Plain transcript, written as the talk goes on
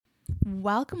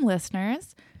Welcome,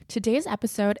 listeners. Today's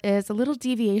episode is a little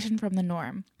deviation from the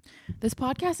norm. This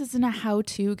podcast isn't a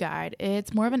how-to guide.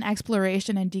 It's more of an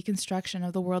exploration and deconstruction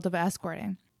of the world of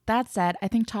escorting. That said, I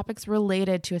think topics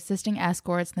related to assisting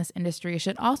escorts in this industry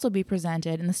should also be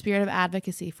presented in the spirit of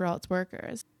advocacy for all its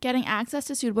workers. Getting access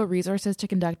to suitable resources to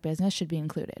conduct business should be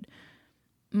included.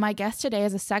 My guest today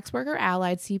is a sex worker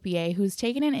allied CPA who's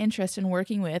taken an interest in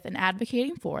working with and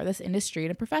advocating for this industry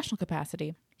in a professional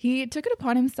capacity. He took it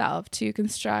upon himself to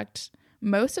construct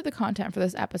most of the content for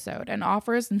this episode and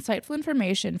offers insightful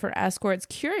information for escorts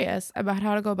curious about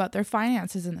how to go about their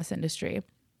finances in this industry.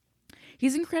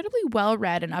 He's incredibly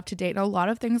well-read and up-to-date in a lot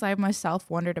of things I've myself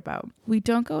wondered about. We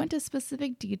don't go into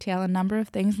specific detail on a number of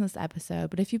things in this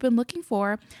episode, but if you've been looking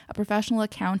for a professional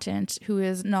accountant who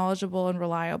is knowledgeable and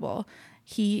reliable,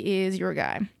 he is your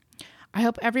guy. I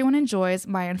hope everyone enjoys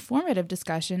my informative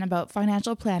discussion about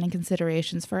financial planning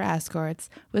considerations for escorts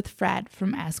with Fred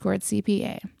from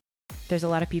EscortCPA. There's a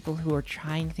lot of people who are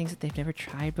trying things that they've never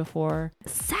tried before.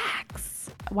 Sex!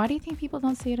 Why do you think people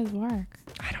don't see it as work?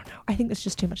 I don't know. I think there's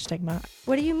just too much stigma.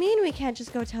 What do you mean we can't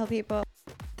just go tell people?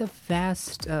 The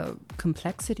vast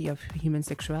complexity of human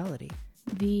sexuality.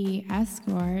 The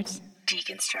escort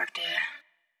deconstructed.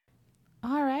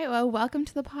 All right, well, welcome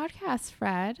to the podcast,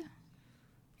 Fred.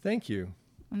 Thank you.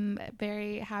 I'm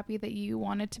very happy that you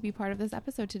wanted to be part of this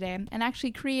episode today and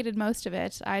actually created most of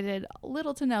it. I did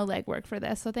little to no legwork for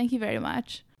this, so thank you very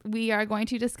much. We are going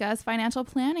to discuss financial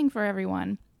planning for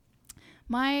everyone.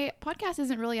 My podcast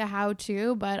isn't really a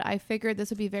how-to, but I figured this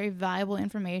would be very valuable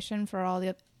information for all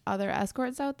the other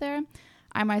escorts out there.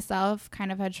 I myself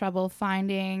kind of had trouble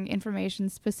finding information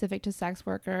specific to sex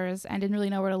workers and didn't really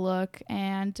know where to look.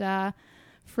 And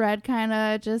Fred kind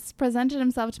of just presented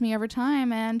himself to me over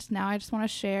time, and now I just want to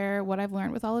share what I've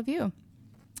learned with all of you.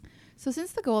 So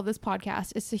since the goal of this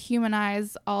podcast is to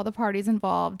humanize all the parties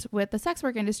involved with the sex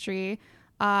work industry,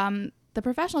 the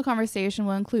professional conversation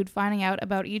will include finding out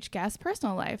about each guest's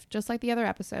personal life, just like the other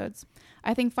episodes.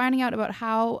 I think finding out about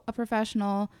how a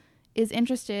professional is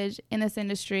interested in this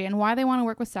industry and why they want to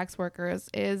work with sex workers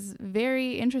is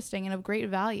very interesting and of great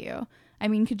value. I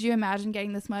mean, could you imagine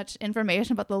getting this much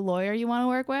information about the lawyer you want to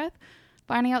work with?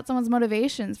 Finding out someone's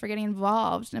motivations for getting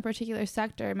involved in a particular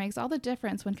sector makes all the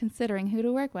difference when considering who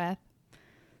to work with.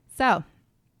 So,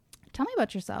 tell me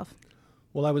about yourself.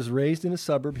 Well, I was raised in a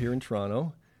suburb here in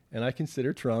Toronto, and I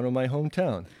consider Toronto my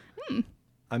hometown.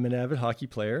 I'm an avid hockey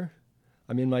player.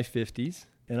 I'm in my 50s,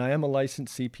 and I am a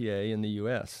licensed CPA in the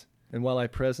U.S. And while I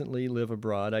presently live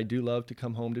abroad, I do love to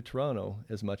come home to Toronto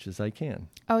as much as I can.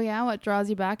 Oh, yeah? What draws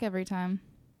you back every time?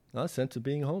 A sense of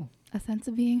being home. A sense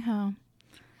of being home.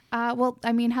 Well,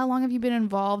 I mean, how long have you been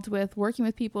involved with working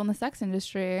with people in the sex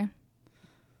industry?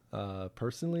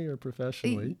 Personally or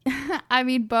professionally? I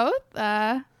mean, both.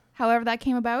 However that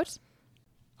came about.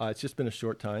 It's just been a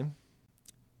short time.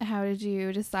 How did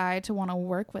you decide to want to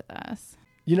work with us?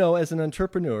 You know, as an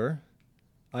entrepreneur,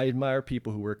 I admire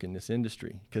people who work in this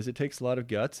industry because it takes a lot of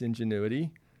guts,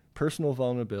 ingenuity, personal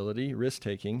vulnerability,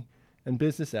 risk-taking, and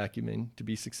business acumen to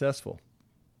be successful.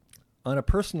 On a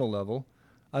personal level,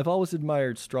 I've always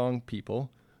admired strong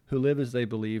people who live as they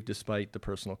believe despite the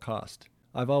personal cost.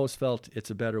 I've always felt it's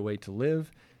a better way to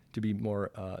live, to be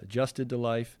more adjusted to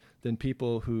life than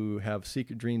people who have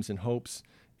secret dreams and hopes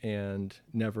and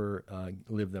never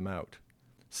live them out.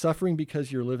 Suffering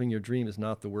because you're living your dream is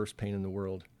not the worst pain in the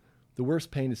world. The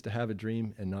worst pain is to have a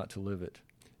dream and not to live it.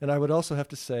 And I would also have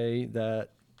to say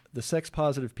that the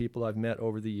sex-positive people I've met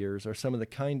over the years are some of the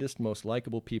kindest, most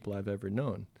likable people I've ever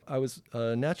known. I was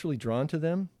naturally drawn to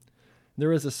them.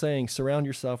 There is a saying, surround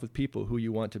yourself with people who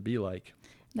you want to be like.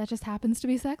 That just happens to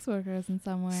be sex workers in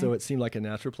some way. So it seemed like a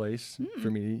natural place for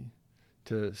me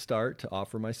to start to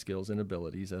offer my skills and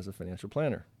abilities as a financial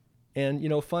planner. And, you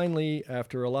know, finally,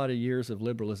 after a lot of years of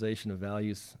liberalization of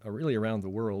values really around the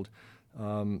world,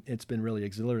 it's been really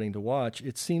exhilarating to watch.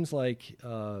 It seems like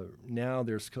now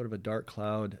there's kind of a dark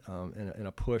cloud and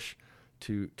a push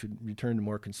to return to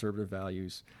more conservative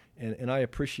values. And I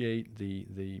appreciate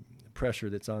the pressure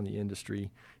that's on the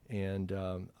industry. And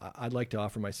I'd like to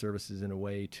offer my services in a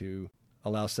way to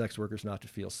allow sex workers not to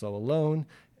feel so alone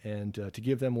and to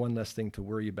give them one less thing to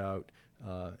worry about,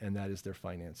 and that is their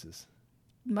finances.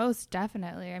 Most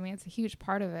definitely. I mean, it's a huge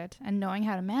part of it. And knowing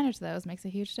how to manage those makes a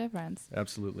huge difference.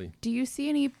 Absolutely. Do you see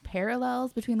any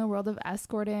parallels between the world of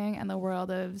escorting and the world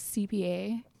of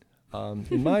CPA?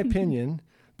 In my opinion,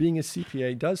 being a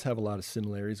CPA does have a lot of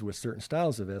similarities with certain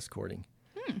styles of escorting.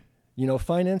 You know,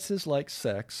 finances, like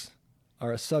sex,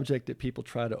 are a subject that people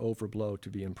try to overblow to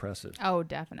be impressive. Oh,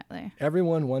 definitely.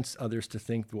 Everyone wants others to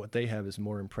think that what they have is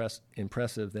more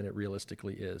impressive than it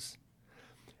realistically is.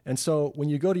 And so when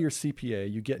you go to your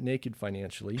CPA, you get naked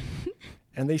financially,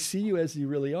 and they see you as you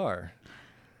really are.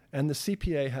 And the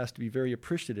CPA has to be very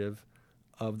appreciative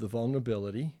of the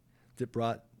vulnerability that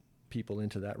brought people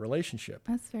into that relationship.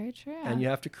 That's very true. And you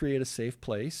have to create a safe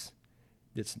place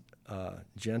that's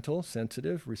gentle,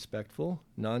 sensitive, respectful,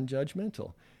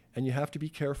 non-judgmental. And you have to be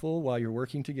careful while you're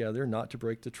working together not to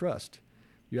break the trust.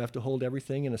 You have to hold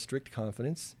everything in a strict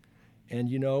confidence. And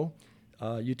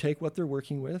you take what they're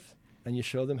working with and you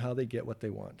show them how they get what they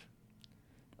want.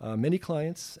 Many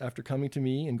clients, after coming to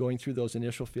me and going through those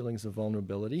initial feelings of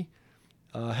vulnerability,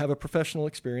 have a professional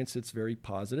experience that's very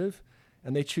positive,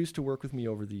 and they choose to work with me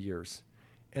over the years.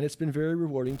 And it's been very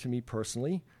rewarding to me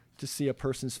personally to see a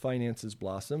person's finances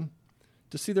blossom,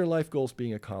 to see their life goals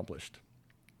being accomplished.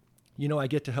 I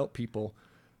get to help people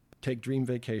take dream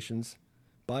vacations,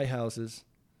 buy houses,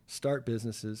 start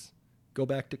businesses, go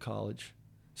back to college,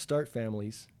 start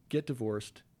families, get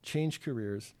divorced, change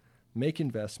careers, make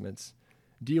investments,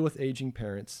 deal with aging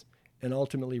parents, and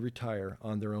ultimately retire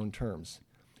on their own terms.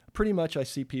 Pretty much I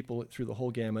see people through the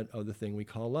whole gamut of the thing we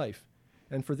call life.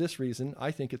 And for this reason, I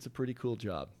think it's a pretty cool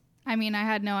job. I mean, I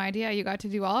had no idea you got to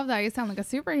do all of that. You sound like a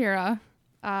superhero.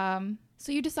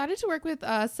 So you decided to work with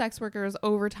sex workers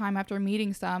over time after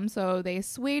meeting some, so they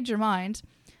swayed your mind.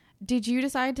 Did you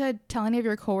decide to tell any of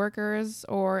your coworkers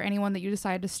or anyone that you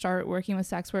decided to start working with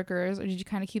sex workers, or did you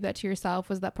kind of keep that to yourself?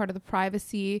 Was that part of the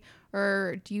privacy,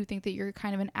 or do you think that you're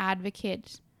kind of an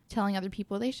advocate telling other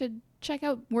people they should check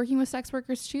out working with sex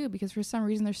workers too, because for some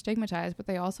reason they're stigmatized, but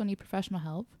they also need professional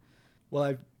help? Well,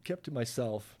 I've kept to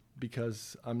myself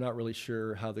because I'm not really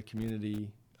sure how the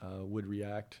community would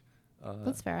react.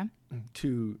 That's fair.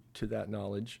 To that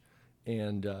knowledge,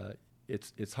 and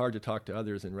it's hard to talk to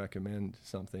others and recommend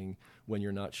something when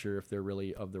you're not sure if they're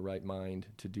really of the right mind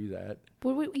to do that.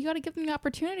 But you got to give them the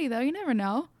opportunity, though. You never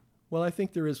know. Well, I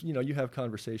think there is. You have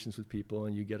conversations with people,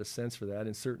 and you get a sense for that.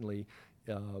 And certainly,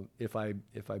 if I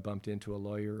bumped into a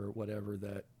lawyer or whatever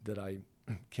that I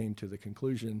came to the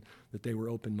conclusion that they were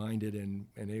open-minded and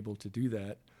able to do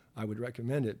that, I would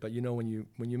recommend it. But when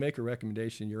you make a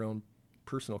recommendation, your own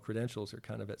personal credentials are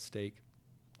kind of at stake.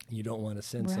 You don't want to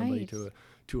send somebody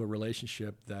to a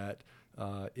relationship that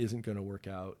isn't going to work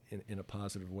out in a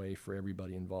positive way for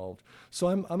everybody involved. So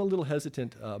I'm a little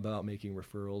hesitant about making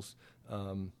referrals,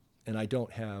 and I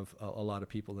don't have a lot of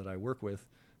people that I work with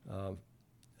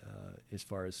as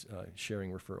far as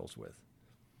sharing referrals with.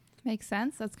 Makes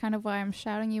sense. That's kind of why I'm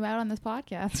shouting you out on this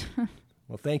podcast.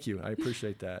 Well, thank you. I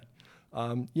appreciate that.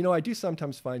 I do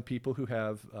sometimes find people who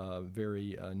have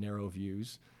very narrow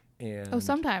views. And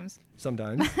sometimes.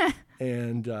 Sometimes.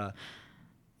 and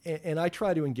I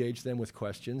try to engage them with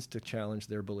questions to challenge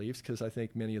their beliefs, because I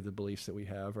think many of the beliefs that we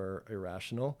have are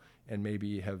irrational and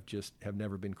maybe have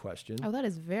never been questioned. Oh, that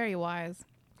is very wise.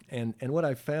 And what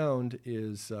I've found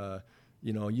is,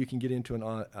 you can get into an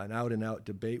out-and-out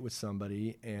debate with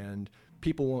somebody, and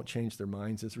people won't change their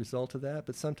minds as a result of that.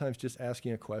 But sometimes just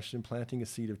asking a question, planting a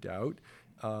seed of doubt,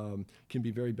 can be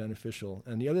very beneficial.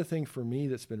 And the other thing for me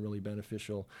that's been really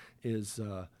beneficial is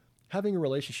having a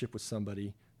relationship with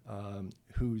somebody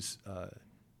who's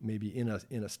maybe in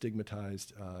a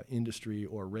stigmatized industry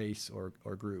or race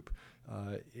or group.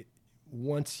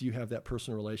 Once you have that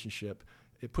personal relationship,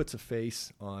 it puts a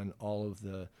face on all of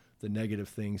the negative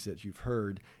things that you've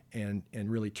heard and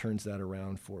really turns that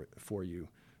around for you.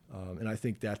 And I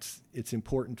think it's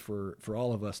important for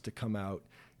all of us to come out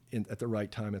at the right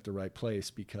time, at the right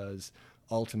place, because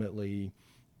ultimately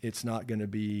it's not going to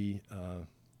be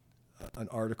an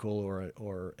article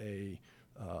or a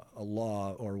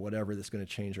law or whatever that's going to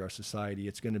change our society.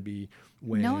 It's going to be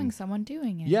when knowing someone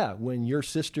doing it. Yeah, when your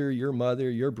sister, your mother,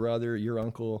 your brother, your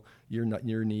uncle, your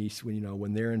niece,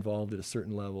 when they're involved at a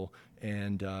certain level,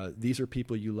 and these are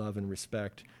people you love and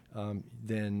respect,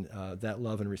 then that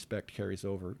love and respect carries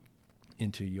over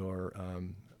into your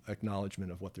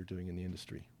acknowledgement of what they're doing in the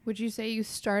industry. Would you say you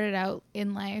started out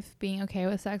in life being okay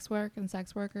with sex work and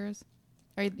sex workers,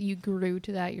 or you grew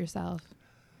to that yourself?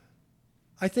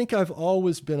 I think I've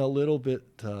always been a little bit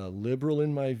liberal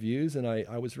in my views, and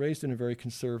I was raised in a very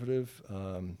conservative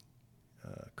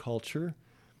culture,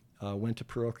 went to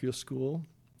parochial school,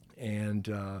 and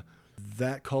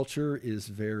that culture is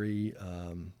very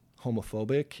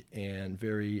homophobic and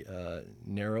very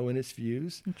narrow in its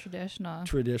views. And traditional.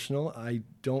 Traditional. I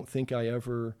don't think I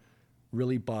ever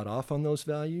really bought off on those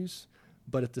values,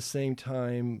 but at the same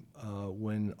time,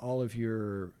 when all of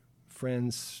your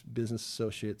friends, business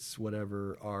associates,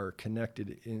 whatever, are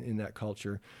connected in that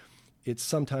culture, it's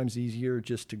sometimes easier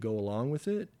just to go along with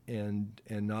it and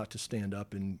not to stand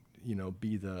up and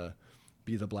be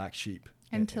the black sheep.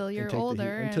 until and you're take the heat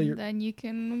older, until and you're then you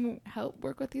can help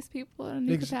work with these people in a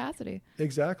new capacity.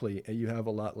 exactly. And you have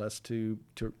a lot less to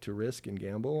risk and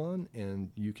gamble on,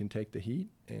 and you can take the heat,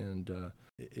 and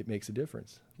it makes a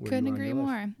difference. Couldn't agree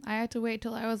more. I had to wait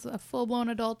till I was a full-blown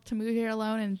adult to move here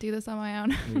alone and do this on my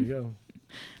own. There you go.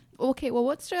 Okay, well,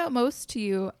 what stood out most to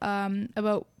you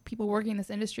about people working in this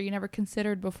industry you never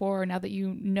considered before, now that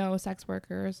you know sex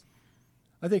workers?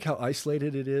 I think how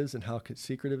isolated it is and how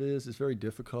secretive it is. It's very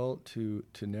difficult to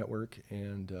network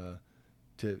and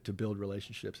to build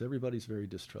relationships. Everybody's very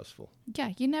distrustful.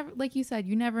 Yeah, you never, like you said,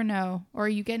 you never know, or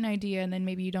you get an idea and then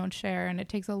maybe you don't share, and it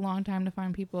takes a long time to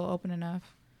find people open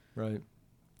enough. Right.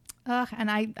 And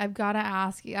I've got to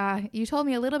ask, you told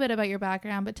me a little bit about your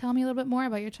background, but tell me a little bit more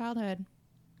about your childhood.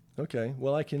 Okay.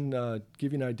 Well, I can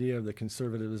give you an idea of the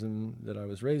conservatism that I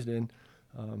was raised in.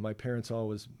 My parents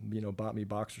always, bought me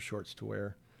boxer shorts to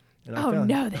wear. And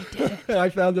No, they didn't. I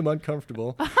found them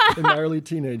uncomfortable in my early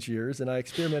teenage years, and I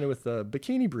experimented with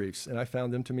bikini briefs, and I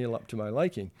found them to my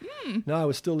liking. Now, I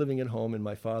was still living at home, and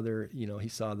my father, he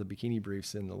saw the bikini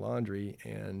briefs in the laundry,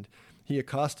 and he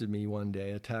accosted me one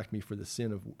day, attacked me for the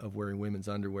sin of wearing women's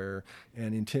underwear,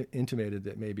 and intimated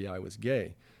that maybe I was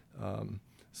gay.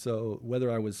 So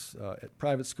whether I was at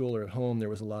private school or at home, there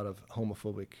was a lot of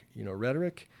homophobic,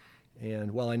 rhetoric.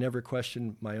 And while I never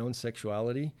questioned my own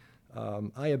sexuality,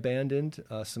 I abandoned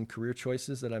some career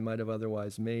choices that I might have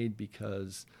otherwise made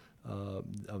because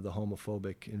of the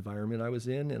homophobic environment I was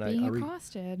in. And Being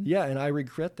accosted. Yeah, and I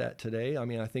regret that today. I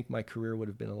mean, I think my career would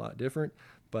have been a lot different.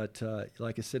 But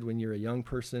like I said, when you're a young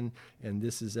person and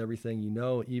this is everything you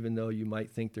know, even though you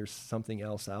might think there's something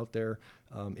else out there,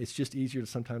 it's just easier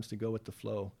sometimes to go with the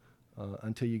flow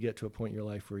until you get to a point in your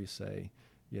life where you say,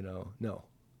 no.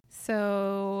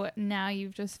 So now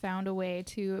you've just found a way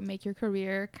to make your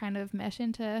career kind of mesh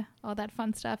into all that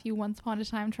fun stuff you once upon a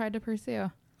time tried to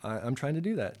pursue. I'm trying to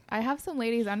do that. I have some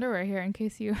ladies' underwear here in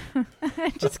case you...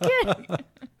 Just kidding.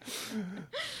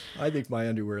 I think my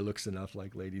underwear looks enough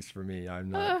like ladies for me.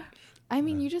 I'm not...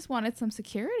 you just wanted some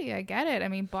security. I get it. I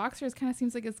mean, boxers kind of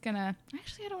seems like it's going to...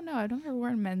 Actually, I don't know. I've never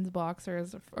worn men's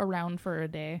boxers around for a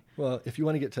day. Well, if you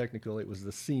want to get technical, it was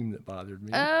the seam that bothered me.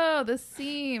 Oh, the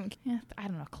seam. Yeah, I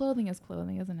don't know. Clothing is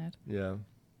clothing, isn't it? Yeah.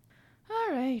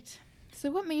 All right. So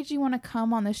what made you want to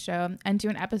come on this show and do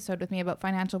an episode with me about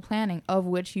financial planning, of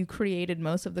which you created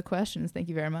most of the questions? Thank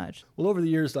you very much. Well, over the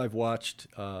years, I've watched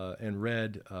and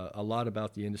read a lot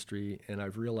about the industry, and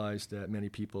I've realized that many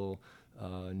people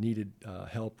needed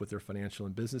help with their financial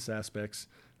and business aspects,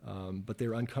 but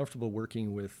they're uncomfortable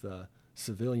working with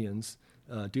civilians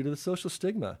due to the social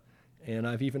stigma. And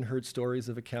I've even heard stories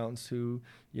of accountants who,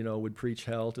 would preach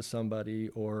hell to somebody,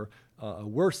 or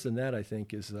worse than that, I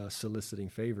think, is soliciting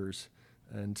favors.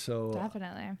 And so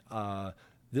Definitely.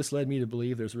 This led me to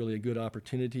believe there's really a good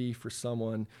opportunity for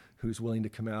someone who's willing to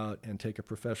come out and take a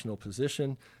professional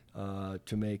position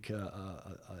to make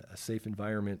a safe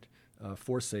environment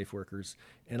for safe workers.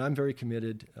 And I'm very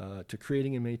committed to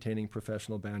creating and maintaining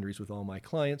professional boundaries with all my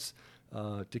clients.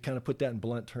 To kind of put that in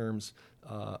blunt terms,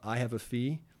 I have a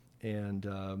fee, and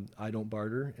I don't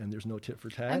barter, and there's no tit for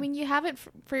tat. I mean, you have it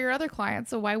for your other clients,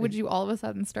 so why would you all of a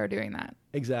sudden start doing that?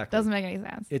 Exactly. Doesn't make any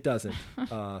sense. It doesn't.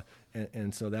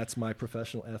 And so that's my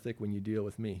professional ethic when you deal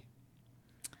with me.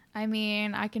 I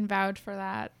mean, I can vouch for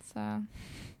that. So,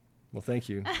 well, thank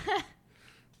you.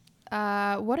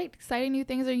 What exciting new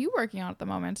things are you working on at the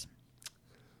moment?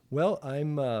 Well,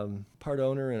 I'm part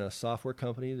owner in a software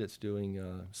company that's doing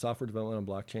software development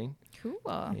on blockchain.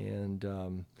 Cool.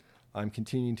 And I'm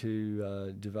continuing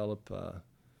to develop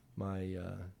my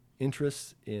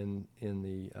interests in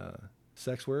the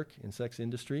sex work and sex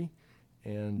industry.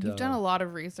 And you've done a lot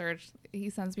of research. He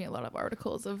sends me a lot of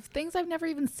articles of things I've never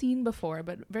even seen before,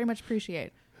 but very much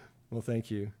appreciate. Well,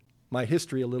 thank you. My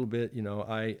history a little bit,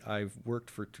 I've worked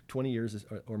for 20 years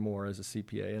or more as a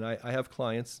CPA, and I have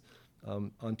clients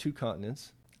on 2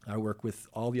 continents. I work with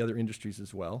all the other industries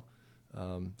as well.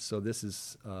 So this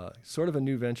is sort of a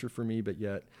new venture for me, but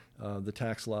yet the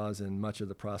tax laws and much of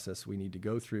the process we need to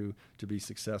go through to be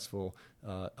successful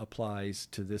applies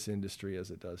to this industry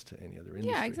as it does to any other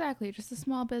industry. Yeah, exactly. Just a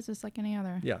small business like any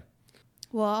other. Yeah.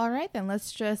 Well, all right, then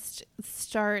let's just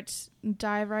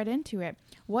dive right into it.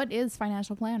 What is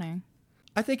financial planning?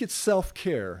 I think it's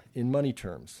self-care in money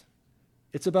terms.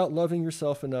 It's about loving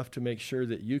yourself enough to make sure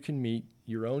that you can meet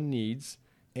your own needs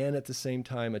and at the same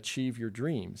time achieve your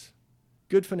dreams.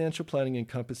 Good financial planning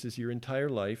encompasses your entire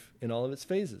life in all of its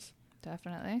phases.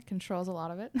 Definitely. Controls a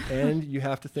lot of it. And you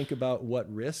have to think about what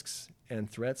risks and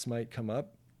threats might come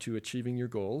up to achieving your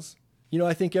goals.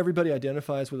 I think everybody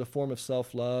identifies with a form of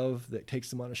self-love that takes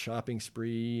them on a shopping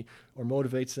spree or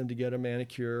motivates them to get a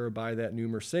manicure or buy that new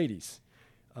Mercedes.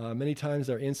 Many times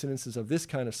our incidences of this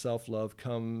kind of self-love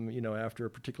come, after a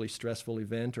particularly stressful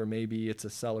event, or maybe it's a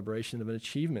celebration of an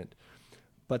achievement.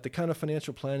 But the kind of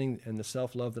financial planning and the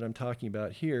self-love that I'm talking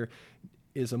about here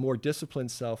is a more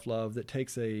disciplined self-love that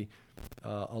takes a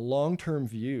long-term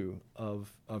view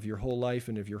of your whole life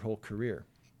and of your whole career.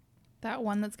 That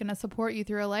one that's going to support you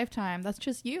through a lifetime. That's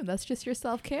just you. That's just your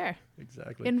self-care.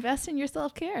 Exactly. Invest in your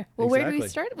self-care. Well, Exactly. Where do we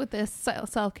start with this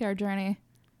self-care journey?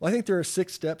 Well, I think there are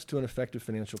 6 steps to an effective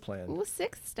financial plan. Ooh,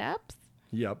 6 steps?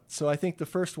 Yep. So I think the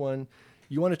first one,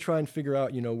 you want to try and figure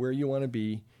out, where you want to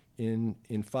be in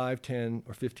 5, 10,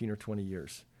 or 15, or 20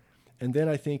 years. And then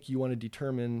I think you want to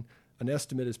determine an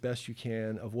estimate as best you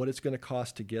can of what it's going to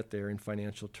cost to get there in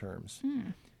financial terms.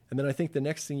 And then I think the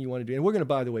next thing you want to do, and we're going to,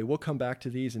 by the way, we'll come back to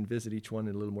these and visit each one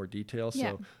in a little more detail.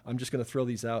 Yeah. So I'm just going to throw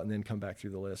these out and then come back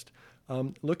through the list.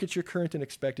 Look at your current and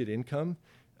expected income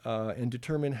and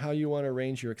determine how you want to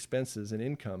arrange your expenses and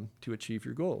income to achieve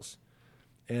your goals.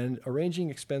 And arranging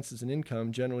expenses and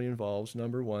income generally involves,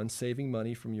 number 1, saving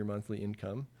money from your monthly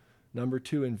income. Number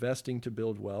 2, investing to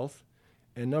build wealth.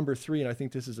 And number 3, and I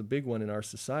think this is a big one in our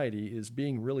society, is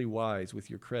being really wise with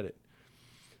your credit.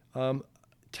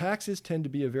 Taxes tend to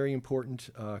be a very important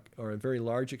or a very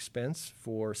large expense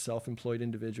for self-employed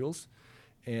individuals,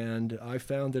 and I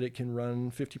found that it can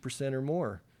run 50% or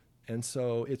more. And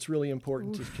so it's really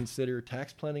important to consider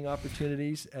tax planning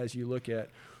opportunities as you look at,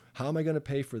 how am I going to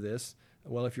pay for this?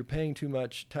 Well, if you're paying too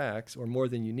much tax or more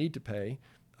than you need to pay,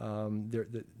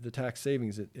 the tax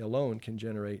savings alone can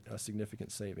generate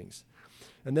significant savings.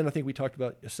 And then I think we talked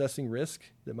about assessing risk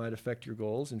that might affect your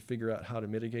goals and figure out how to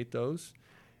mitigate those.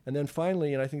 And then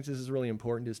finally, and I think this is really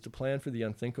important, is to plan for the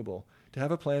unthinkable, to have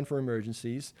a plan for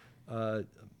emergencies,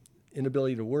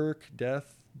 inability to work,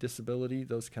 death, disability,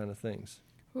 those kind of things.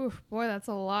 Oof, boy, that's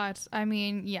a lot. I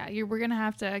mean, yeah, we're going to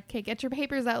have to, okay, get your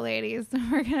papers out, ladies.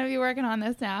 We're going to be working on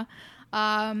this now.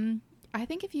 I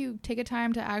think if you take a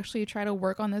time to actually try to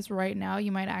work on this right now,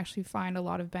 you might actually find a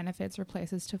lot of benefits or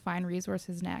places to find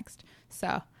resources next.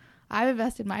 So I've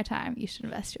invested my time. You should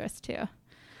invest yours too.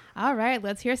 All right,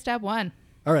 let's hear step 1.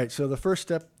 All right, so the first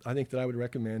step I think that I would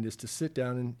recommend is to sit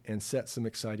down and set some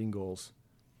exciting goals.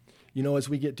 As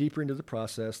we get deeper into the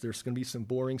process, there's going to be some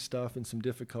boring stuff and some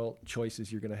difficult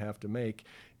choices you're going to have to make.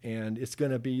 And it's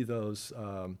going to be those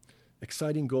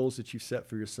exciting goals that you set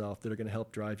for yourself that are going to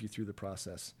help drive you through the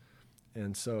process.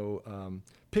 And so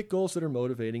pick goals that are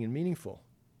motivating and meaningful.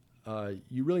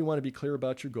 You really want to be clear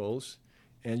about your goals,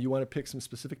 and you want to pick some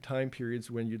specific time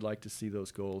periods when you'd like to see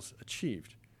those goals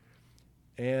achieved.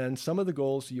 And some of the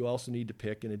goals you also need to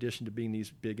pick, in addition to being these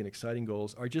big and exciting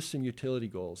goals, are just some utility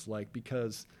goals,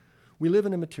 because we live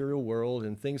in a material world,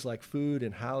 and things like food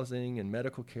and housing and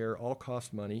medical care all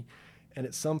cost money. And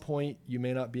at some point, you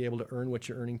may not be able to earn what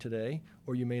you're earning today,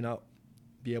 or you may not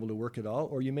be able to work at all,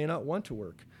 or you may not want to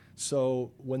work.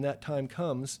 So when that time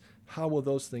comes, how will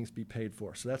those things be paid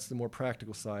for? So that's the more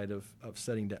practical side of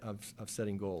setting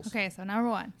goals. Okay, so number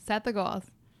 1, set the goals.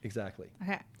 Exactly.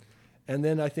 Okay. And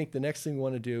then I think the next thing we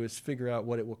want to do is figure out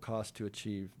what it will cost to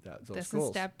achieve those This goals. is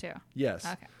step 2. Yes.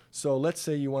 Okay. So let's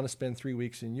say you want to spend 3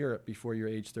 weeks in Europe before you're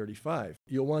age 35.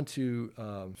 You'll want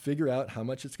to figure out how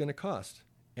much it's going to cost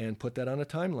and put that on a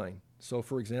timeline. So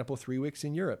for example, 3 weeks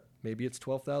in Europe, maybe it's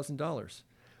 $12,000.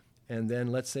 And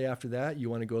then let's say after that, you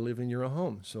want to go live in your own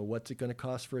home. So what's it going to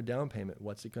cost for a down payment?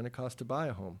 What's it going to cost to buy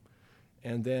a home?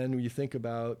 And then you think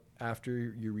about after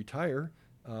you retire,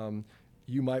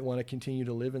 you might want to continue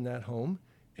to live in that home,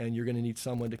 and you're going to need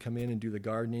someone to come in and do the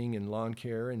gardening and lawn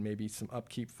care and maybe some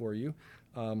upkeep for you.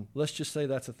 Let's just say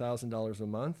that's $1,000 a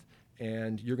month,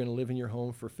 and you're going to live in your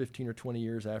home for 15 or 20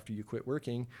 years after you quit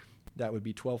working. That would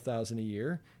be $12,000 a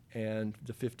year, and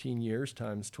the 15 years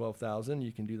times 12,000,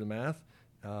 you can do the math.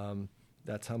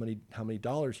 That's how many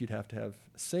dollars you'd have to have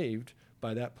saved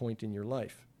by that point in your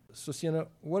life. So Sienna,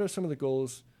 what are some of the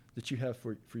goals that you have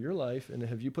for your life, and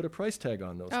have you put a price tag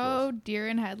on those goals? Oh, deer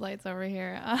in headlights over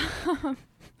here.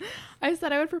 I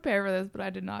said I would prepare for this, but I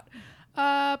did not.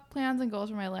 Plans and goals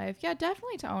for my life. Yeah,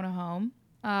 definitely to own a home.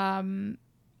 I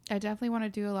definitely want to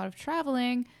do a lot of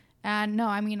traveling. And no,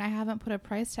 I mean, I haven't put a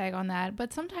price tag on that,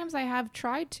 but sometimes I have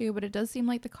tried to, but it does seem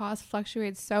like the cost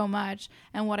fluctuates so much.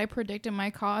 And what I predicted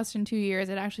my cost in 2 years,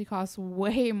 it actually costs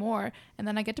way more. And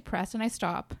then I get depressed and I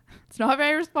stop. It's not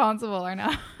very responsible, I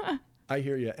know. I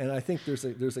hear you. And I think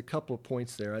there's a couple of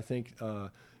points there. I think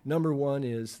number one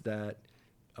is that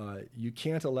you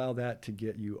can't allow that to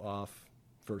get you off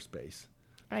first base.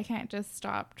 I can't just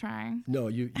stop trying. No,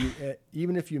 you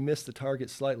even if you miss the target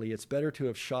slightly, it's better to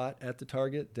have shot at the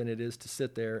target than it is to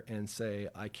sit there and say,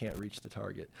 I can't reach the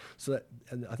target.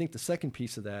 And I think the second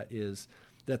piece of that is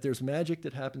that there's magic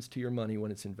that happens to your money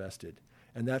when it's invested.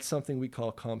 And that's something we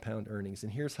call compound earnings.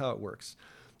 And here's how it works.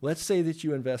 Let's say that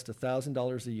you invest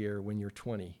 $1,000 a year when you're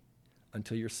 20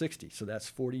 until you're 60. So that's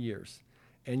 40 years.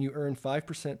 And you earn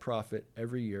 5% profit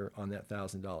every year on that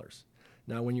 $1,000.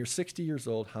 Now, when you're 60 years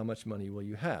old, how much money will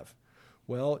you have?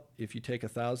 Well, if you take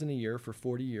 $1,000 a year for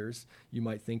 40 years, you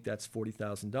might think that's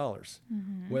 $40,000.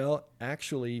 Mm-hmm. Well,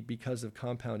 actually, because of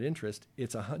compound interest,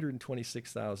 it's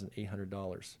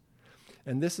 $126,800.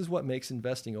 And this is what makes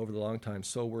investing over the long time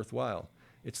so worthwhile.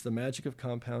 It's the magic of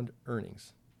compound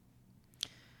earnings.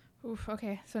 Oof,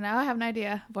 okay, so now I have an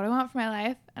idea of what I want for my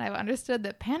life, and I've understood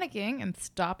that panicking and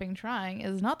stopping trying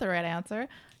is not the right answer.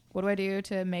 What do I do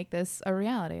to make this a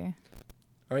reality?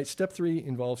 All right, step 3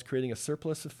 involves creating a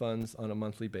surplus of funds on a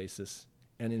monthly basis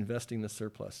and investing the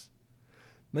surplus.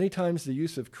 Many times the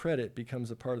use of credit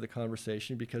becomes a part of the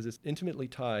conversation because it's intimately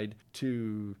tied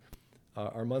to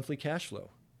our monthly cash flow.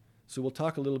 So we'll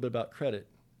talk a little bit about credit.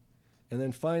 And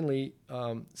then finally,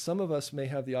 some of us may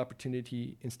have the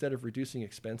opportunity, instead of reducing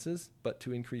expenses, but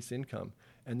to increase income.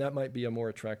 And that might be a more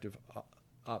attractive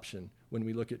option when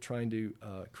we look at trying to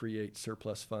create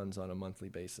surplus funds on a monthly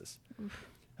basis. Oof.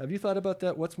 Have you thought about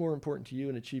that? What's more important to you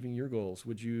in achieving your goals?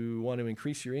 Would you want to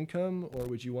increase your income, or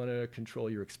would you want to control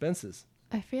your expenses?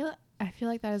 I feel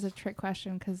like that is a trick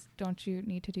question, because don't you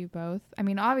need to do both? I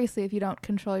mean, obviously, if you don't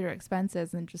control your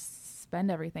expenses and just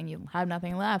spend everything, you'll have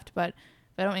nothing left. But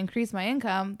if I don't increase my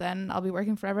income, then I'll be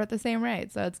working forever at the same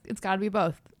rate. So it's got to be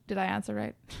both. Did I answer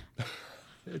right?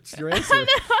 It's your answer.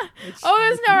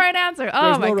 There's no right answer.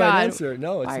 Oh my God. Right answer.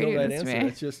 No, it's no right answer. Me?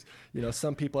 It's just,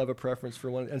 some people have a preference for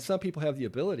one, and some people have the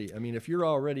ability. I mean, if you're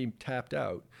already tapped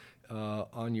out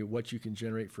on what you can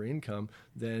generate for income,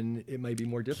 then it may be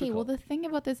more difficult. Okay, well, the thing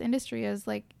about this industry is,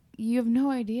 like, you have no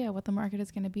idea what the market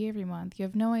is going to be every month. You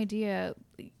have no idea.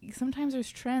 Sometimes there's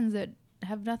trends that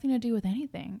have nothing to do with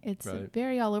anything. It's right.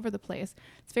 Very all over the place.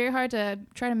 It's very hard to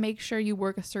try to make sure you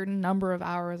work a certain number of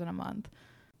hours in a month.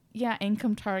 Yeah,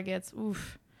 income targets.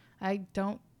 Oof. I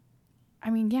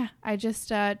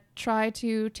just try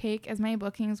to take as many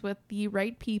bookings with the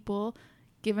right people,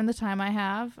 given the time I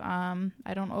have.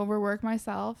 I don't overwork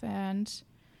myself, and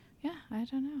yeah, I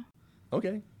don't know.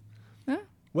 Okay. Huh?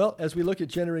 Well, as we look at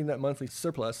generating that monthly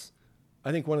surplus,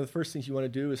 I think one of the first things you want to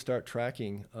do is start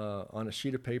tracking on a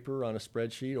sheet of paper, on a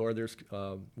spreadsheet, or there's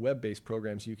web-based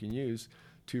programs you can use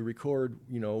to record,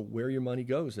 where your money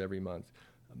goes every month.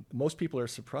 Most people are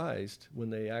surprised when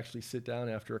they actually sit down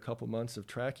after a couple months of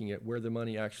tracking it where the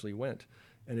money actually went.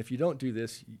 And if you don't do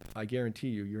this, I guarantee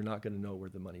you're not going to know where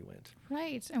the money went.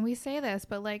 Right. And we say this,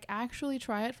 but actually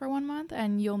try it for 1 month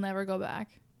and you'll never go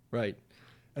back. Right.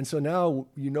 And so now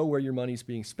you know where your money's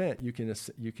being spent. You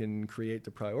can create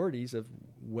the priorities of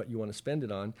what you want to spend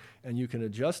it on, and you can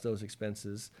adjust those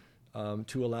expenses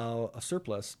to allow a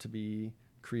surplus to be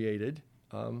created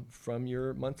from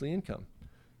your monthly income.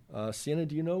 Sienna,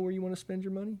 do you know where you want to spend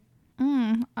your money?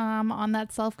 On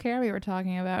that self-care we were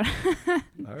talking about.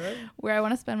 All right. Where I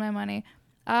want to spend my money.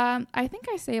 I think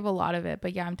I save a lot of it,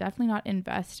 but yeah, I'm definitely not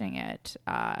investing it,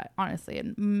 honestly,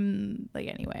 in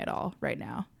any way at all right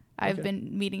now. I've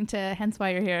been meaning to, hence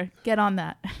why you're here, get on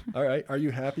that. All right. Are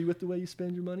you happy with the way you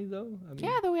spend your money, though?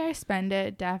 Yeah, the way I spend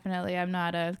it, definitely. I'm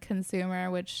not a consumer,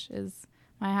 which is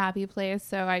my happy place.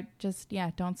 So I just,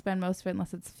 don't spend most of it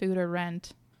unless it's food or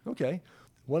rent. Okay.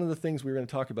 One of the things we're going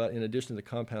to talk about, in addition to the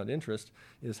compound interest,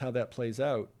 is how that plays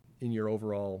out in your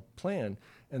overall plan.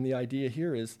 And the idea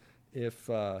here is if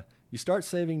you start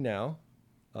saving now,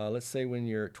 let's say when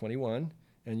you're 21,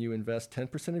 and you invest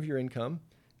 10% of your income,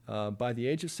 by the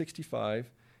age of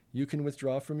 65, you can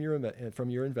withdraw from your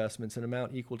investments an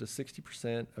amount equal to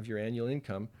 60% of your annual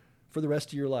income for the rest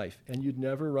of your life, and you'd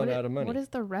never run out of money. What is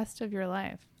the rest of your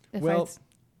life?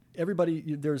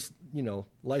 Everybody, there's,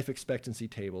 life expectancy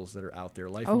tables that are out there.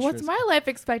 What's my life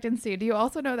expectancy? Do you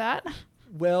also know that?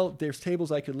 Well, there's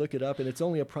tables I could look it up, and it's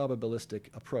only a probabilistic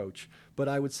approach. But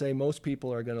I would say most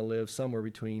people are going to live somewhere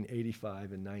between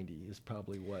 85 and 90 is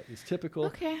probably what is typical.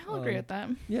 Okay, I'll agree with that.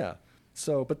 Yeah.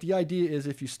 So, but the idea is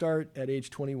if you start at age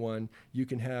 21, you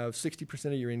can have 60%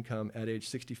 of your income at age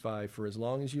 65 for as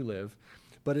long as you live.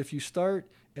 But if you start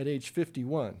at age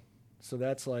 51, so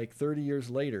that's 30 years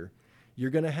later, you're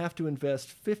going to have to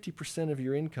invest 50% of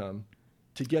your income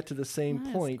to get to the same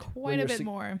point. Quite a bit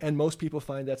more. And most people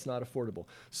find that's not affordable.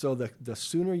 So the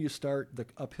sooner you start the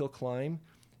uphill climb,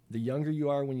 the younger you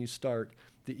are when you start,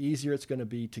 the easier it's going to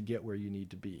be to get where you need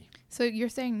to be. So you're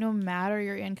saying no matter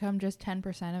your income, just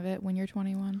 10% of it when you're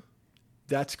 21?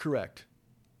 That's correct.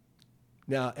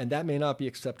 Now, and that may not be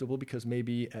acceptable because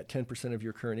maybe at 10% of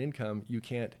your current income, you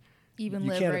can't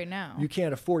live right now. You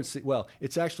can't afford. Well,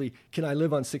 it's actually, can I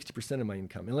live on 60% of my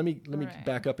income? And let me Right.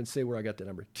 back up and say where I got that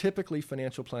number. Typically,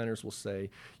 financial planners will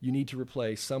say you need to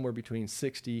replace somewhere between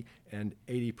 60 and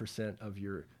 80% of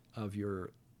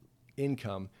your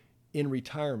income in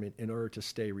retirement in order to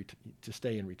stay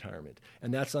in retirement.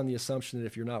 And that's on the assumption that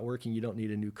if you're not working, you don't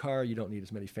need a new car, you don't need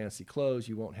as many fancy clothes,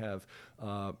 you won't have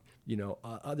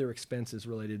other expenses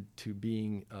related to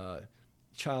being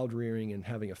child rearing and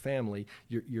having a family.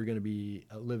 You're going to be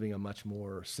living a much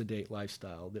more sedate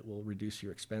lifestyle that will reduce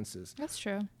your expenses. That's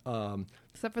true.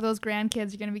 Except for those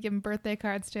grandkids, you're going to be giving birthday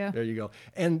cards to. There you go.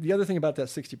 And the other thing about that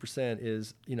 60%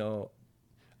 is,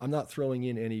 I'm not throwing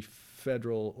in any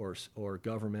federal or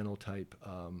governmental type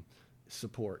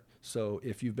support. So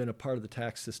if you've been a part of the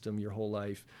tax system your whole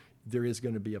life, there is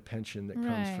going to be a pension that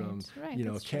comes from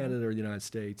that's Canada true. or the United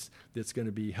States that's going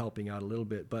to be helping out a little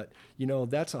bit. But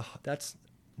that's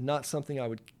not something I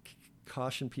would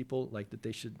caution people that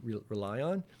they should rely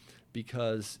on,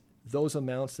 because those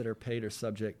amounts that are paid are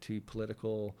subject to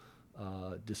political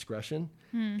discretion.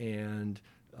 And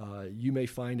you may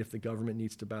find if the government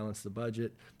needs to balance the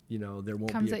budget, there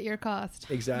won't Comes be at your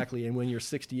cost. Exactly. And when you're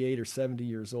 68 or 70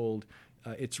 years old,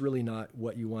 it's really not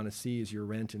what you want to see is your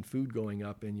rent and food going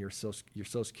up, and your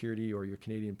Social Security or your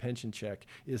Canadian pension check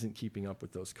isn't keeping up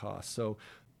with those costs. So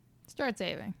Start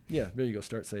saving. yeah, there you go.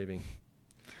 Start saving.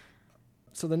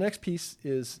 So the next piece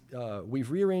is we've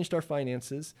rearranged our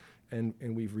finances and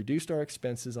we've reduced our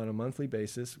expenses on a monthly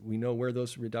basis. We know where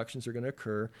those reductions are going to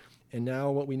occur. And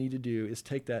now what we need to do is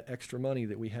take that extra money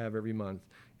that we have every month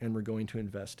and we're going to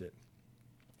invest it.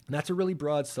 And that's a really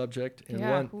broad subject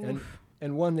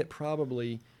and one that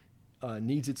probably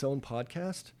needs its own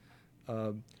podcast.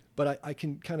 But I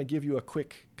can kind of give you a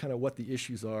quick kind of what the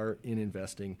issues are in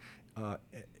investing.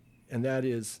 And that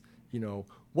is,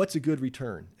 what's a good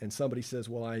return? And somebody says,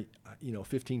 well,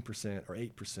 15% or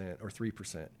 8% or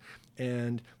 3%.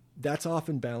 And that's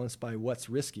often balanced by what's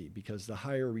risky, because the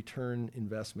higher return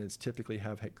investments typically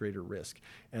have greater risk.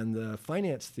 And the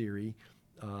finance theory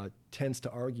tends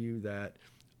to argue that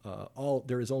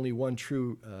there is only one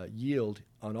true yield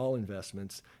on all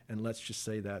investments, and let's just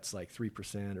say that's like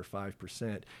 3% or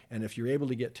 5%. And if you're able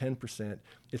to get 10%,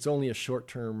 it's only a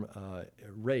short-term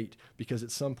rate, because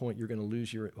at some point you're going to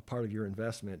lose a part of your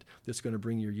investment that's going to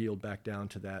bring your yield back down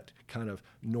to that kind of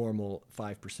normal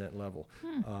 5% level.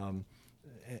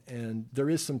 And there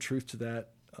is some truth to that.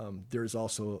 There's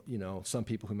also, some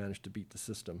people who manage to beat the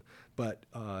system. But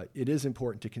it is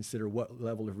important to consider what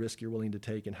level of risk you're willing to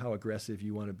take and how aggressive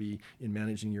you want to be in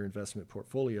managing your investment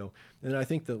portfolio. And I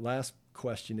think the last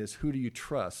question is, who do you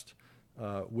trust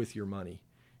with your money?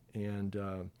 And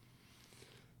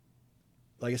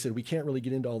like I said, we can't really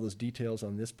get into all those details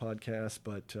on this podcast,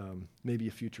 but maybe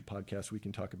a future podcast we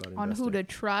can talk about investing. On who to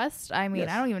trust? I mean, Yes.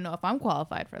 I don't even know if I'm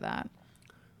qualified for that.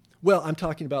 Well, I'm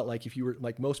talking about if you were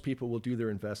most people will do their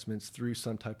investments through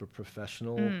some type of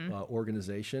professional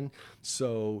organization.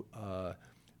 So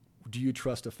do you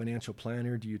trust a financial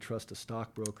planner? Do you trust a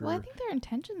stockbroker? Well, I think their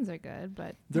intentions are good,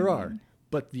 but There are.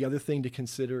 But the other thing to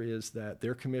consider is that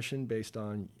they're commissioned based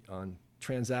on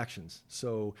transactions.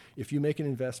 So if you make an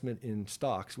investment in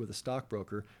stocks with a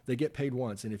stockbroker, they get paid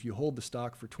once. And if you hold the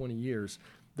stock for 20 years,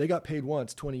 they got paid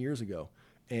once 20 years ago.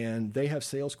 And they have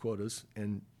sales quotas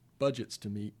and budgets to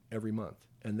meet every month,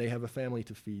 and they have a family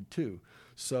to feed too.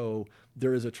 So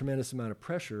there is a tremendous amount of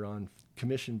pressure on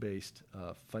commission-based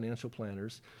financial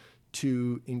planners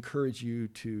to encourage you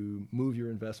to move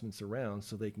your investments around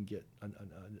so they can get an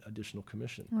additional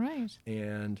commission. Right.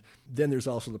 And then there's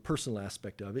also the personal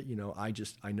aspect of it.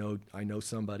 I know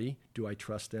somebody. Do I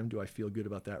trust them? Do I feel good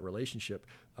about that relationship?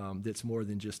 That's more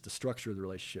than just the structure of the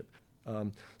relationship.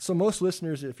 So most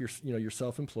listeners, if you're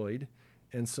self-employed.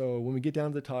 And so when we get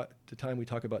down to the time we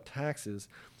talk about taxes,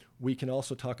 we can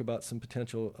also talk about some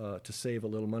potential to save a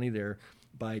little money there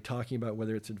by talking about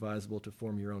whether it's advisable to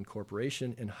form your own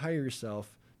corporation and hire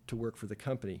yourself to work for the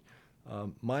company.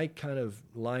 My kind of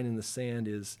line in the sand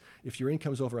is if your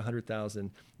income is over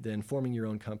 $100,000, then forming your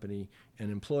own company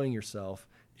and employing yourself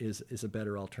is a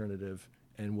better alternative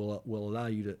and will allow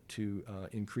you to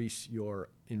increase your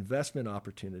investment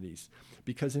opportunities,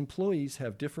 because employees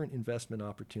have different investment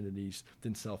opportunities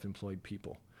than self-employed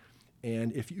people.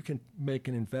 And if you can make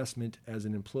an investment as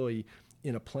an employee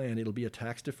in a plan, it'll be a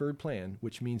tax-deferred plan,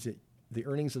 which means that the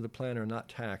earnings of the plan are not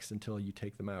taxed until you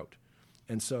take them out.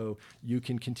 And so you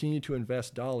can continue to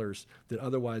invest dollars that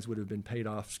otherwise would have been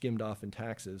skimmed off in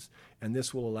taxes, and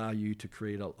this will allow you to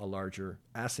create a larger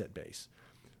asset base.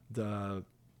 The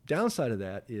downside of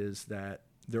that is that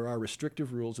there are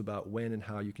restrictive rules about when and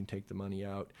how you can take the money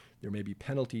out. There may be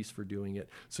penalties for doing it.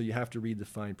 So you have to read the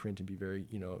fine print and be very,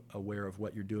 aware of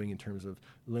what you're doing in terms of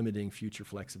limiting future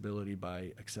flexibility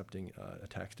by accepting a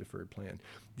tax-deferred plan.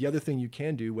 The other thing you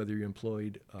can do, whether you're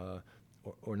employed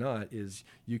or not, is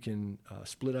you can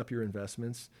split up your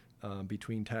investments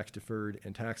between tax-deferred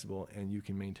and taxable, and you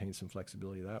can maintain some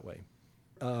flexibility that way.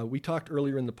 We talked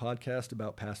earlier in the podcast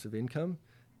about passive income.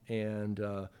 And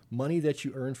money that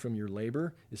you earn from your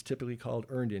labor is typically called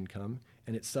earned income,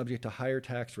 and it's subject to higher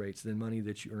tax rates than money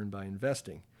that you earn by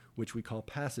investing, which we call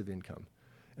passive income.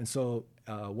 And so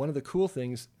one of the cool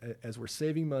things, as we're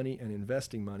saving money and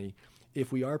investing money,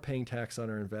 if we are paying tax on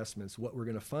our investments, what we're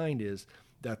going to find is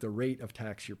that the rate of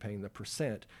tax you're paying, the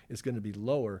percent, is going to be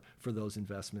lower for those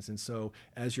investments. And so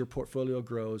as your portfolio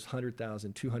grows,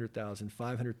 100,000, 200,000,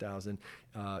 500,000,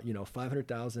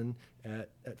 500,000 at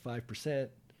 5%,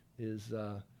 is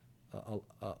a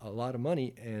lot of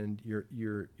money, and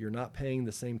you're not paying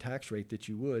the same tax rate that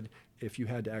you would if you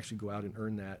had to actually go out and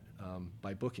earn that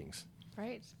by bookings.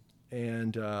 Right.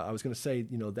 And I was going to say,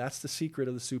 that's the secret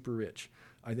of the super rich.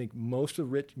 I think most of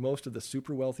the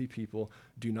super wealthy people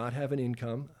do not have an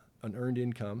earned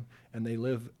income, and they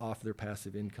live off their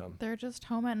passive income. They're just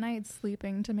home at night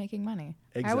sleeping to making money.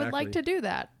 Exactly. I would like to do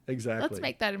that. Exactly. Let's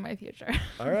make that in my future.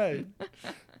 All right.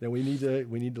 Then we need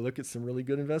to look at some really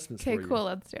good investments for you. Okay, cool.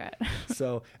 Let's do it.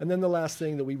 So, and then the last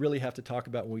thing that we really have to talk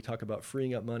about when we talk about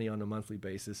freeing up money on a monthly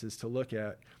basis is to look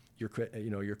at your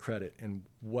credit and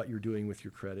what you're doing with your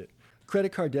credit.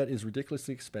 Credit card debt is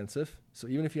ridiculously expensive. So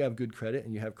even if you have good credit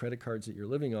and you have credit cards that you're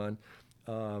living on,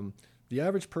 the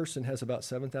average person has about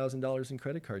 $7,000 in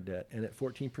credit card debt, and at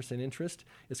 14% interest,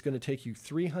 it's going to take you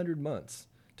 300 months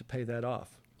to pay that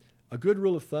off. A good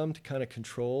rule of thumb to kind of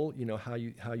control, how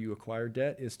you acquire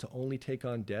debt is to only take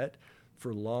on debt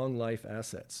for long life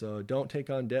assets. So don't take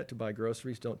on debt to buy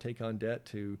groceries. Don't take on debt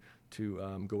to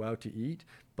go out to eat.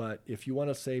 But if you want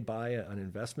to, say, buy an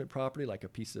investment property, like a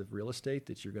piece of real estate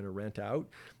that you're going to rent out,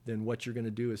 then what you're going to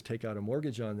do is take out a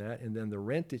mortgage on that, and then the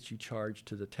rent that you charge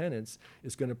to the tenants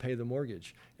is going to pay the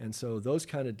mortgage. And so those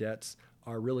kind of debts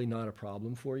are really not a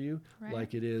problem for you, right,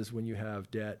 like it is when you have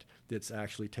debt that's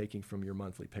actually taking from your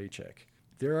monthly paycheck.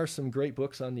 There are some great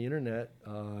books on the internet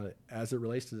as it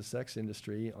relates to the sex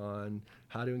industry on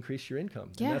how to increase your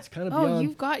income. Yeah. And that's kind of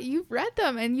beyond. You've read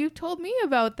them and you've told me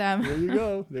about them.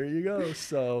 There you go.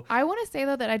 So I want to say,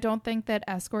 though, that I don't think that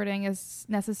escorting is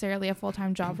necessarily a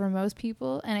full-time job for most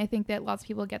people. And I think that lots of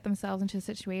people get themselves into a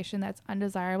situation that's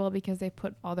undesirable because they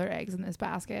put all their eggs in this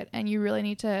basket. And you really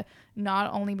need to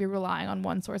not only be relying on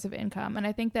one source of income. And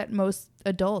I think that most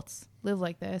adults live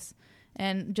like this.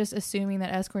 And just assuming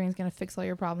that escorting is going to fix all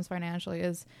your problems financially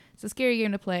it's a scary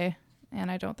game to play,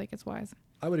 and I don't think it's wise.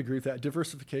 I would agree with that.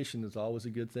 Diversification is always a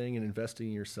good thing, and investing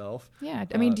in yourself. Yeah.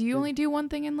 I mean, do you only do one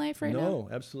thing in life right now? No,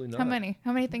 absolutely not. How many?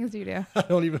 How many things do you do? I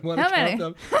don't even want to How count many?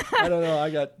 them. I don't know.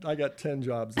 I got 10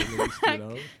 jobs at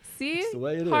least, See? It's the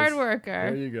way it Hard is. worker.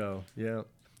 There you go. Yeah.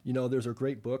 There's a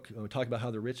great book talking about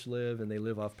how the rich live and they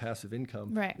live off passive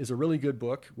income. Right. Is a really good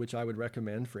book, which I would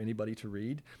recommend for anybody to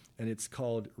read. And it's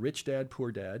called Rich Dad,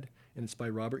 Poor Dad. And it's by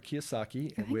Robert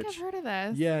Kiyosaki. I think I've heard of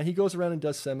this. Yeah, he goes around and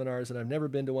does seminars. And I've never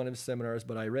been to one of his seminars,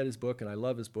 but I read his book and I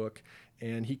love his book.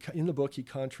 And in the book, he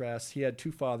contrasts, he had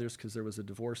two fathers because there was a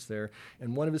divorce there.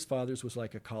 And one of his fathers was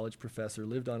like a college professor,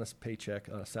 lived on a paycheck,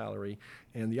 a salary.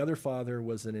 And the other father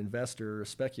was an investor, a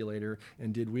speculator,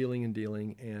 and did wheeling and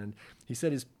dealing. And he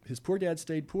said his poor dad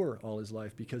stayed poor all his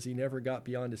life because he never got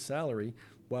beyond his salary,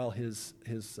 while his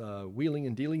wheeling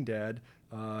and dealing dad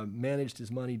managed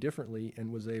his money differently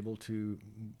and was able to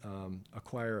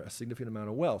acquire a significant amount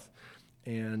of wealth.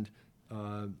 And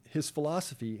his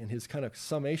philosophy and his kind of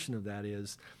summation of that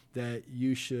is that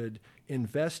you should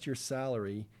invest your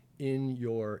salary in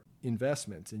your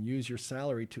investments and use your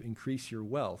salary to increase your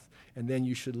wealth, and then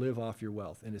you should live off your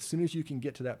wealth. And as soon as you can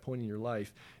get to that point in your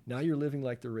life, now you're living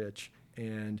like the rich,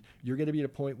 and you're going to be at a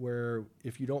point where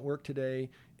if you don't work today,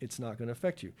 it's not going to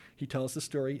affect you. He tells the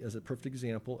story as a perfect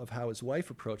example of how his wife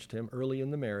approached him early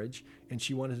in the marriage, and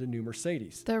she wanted a new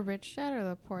Mercedes. The rich dad or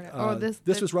the poor dad?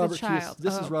 This was Robert child.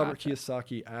 Robert Gotcha.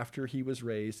 Kiyosaki after he was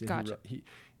raised. And Gotcha.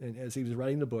 And as he was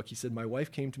writing the book, he said, my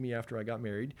wife came to me after I got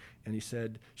married, and he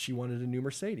said she wanted a new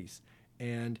Mercedes.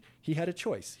 And he had a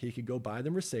choice. He could go buy the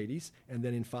Mercedes, and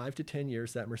then in 5 to 10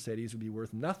 years, that Mercedes would be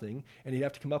worth nothing, and he'd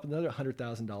have to come up with another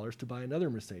 $100,000 to buy another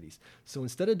Mercedes. So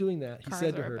instead of doing that, he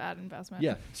said to her, a bad investment.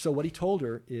 yeah. So what he told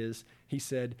her is, he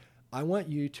said, I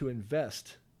want you to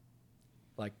invest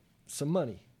like some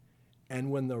money. And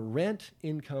when the rent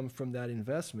income from that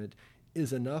investment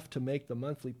is enough to make the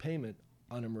monthly payment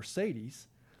on a Mercedes,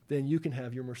 then you can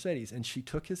have your Mercedes. And she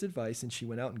took his advice and she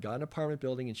went out and got an apartment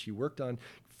building and she worked on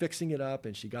fixing it up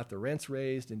and she got the rents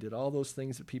raised and did all those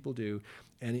things that people do.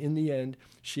 And in the end,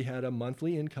 she had a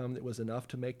monthly income that was enough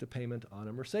to make the payment on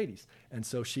a Mercedes. And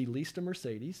so she leased a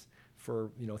Mercedes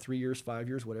for 3 years, 5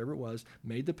 years, whatever it was,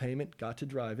 made the payment, got to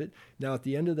drive it. Now at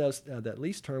the end of that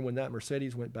lease term, when that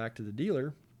Mercedes went back to the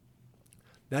dealer,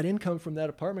 that income from that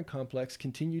apartment complex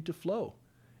continued to flow.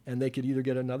 And they could either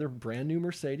get another brand new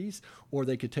Mercedes, or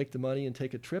they could take the money and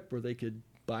take a trip, or they could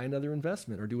buy another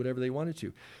investment or do whatever they wanted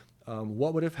to.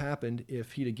 What would have happened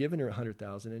if he'd have given her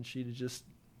 $100,000 and she'd have just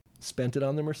spent it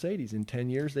on the Mercedes? In 10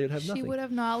 years, they'd have nothing. She would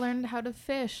have not learned how to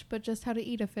fish, but just how to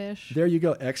eat a fish. There you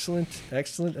go. Excellent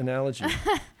analogy.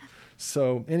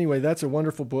 So anyway, that's a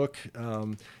wonderful book.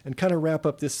 And kind of wrap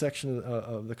up this section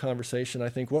of the conversation, I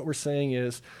think what we're saying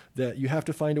is that you have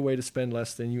to find a way to spend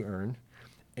less than you earn.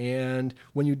 And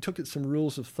when you took some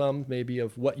rules of thumb, maybe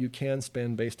of what you can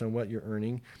spend based on what you're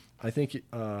earning, I think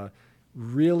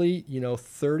really,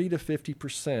 30 to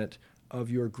 50% of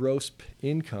your gross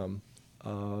income,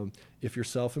 if you're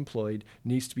self-employed,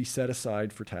 needs to be set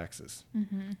aside for taxes.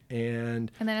 Mm-hmm.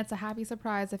 And then it's a happy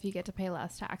surprise if you get to pay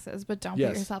less taxes, but don't Yes.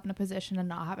 put yourself in a position to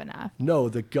not have enough. no,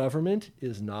 the government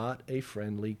is not a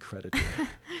friendly creditor.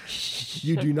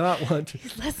 You do not want to.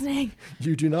 He's listening.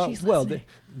 You do not. She's Well, listening.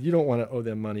 you don't want to owe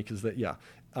them money because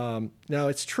now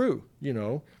it's true,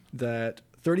 that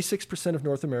 36% of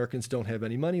North Americans don't have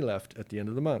any money left at the end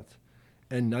of the month,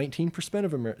 and 19%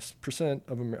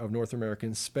 of North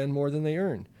Americans spend more than they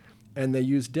earn, and they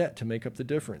use debt to make up the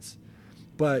difference.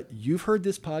 But you've heard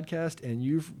this podcast, and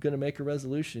you're going to make a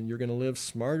resolution. You're going to live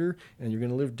smarter, and you're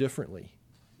going to live differently.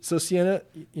 So Sienna,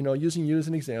 using you as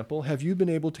an example, have you been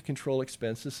able to control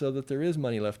expenses so that there is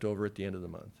money left over at the end of the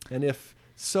month? And if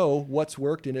so, what's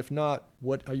worked? And if not,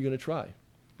 what are you going to try?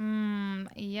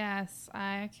 Yes,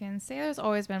 I can say there's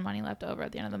always been money left over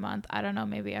at the end of the month. I don't know,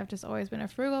 maybe I've just always been a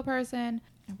frugal person.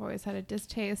 I've always had a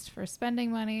distaste for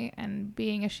spending money and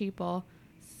being a sheeple.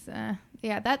 So,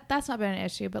 that's not been an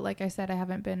issue. But like I said, I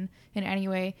haven't been in any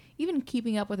way even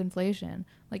keeping up with inflation,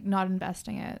 like not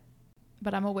investing it.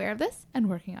 But I'm aware of this and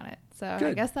working on it. So Good.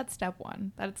 I guess that's step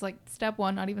one. That's like step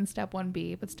one, not even step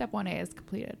 1B, but step 1A is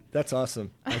completed. That's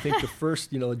awesome. I think the first,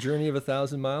 the journey of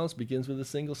 1,000 miles begins with a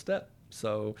single step.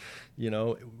 So,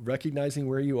 recognizing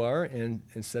where you are and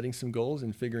setting some goals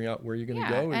and figuring out where you're going to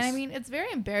go. And I mean, it's very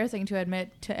embarrassing to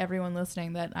admit to everyone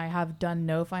listening that I have done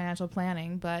no financial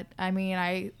planning. But I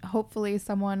mean, hopefully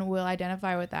someone will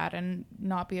identify with that and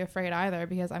not be afraid either,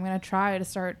 because I'm going to try to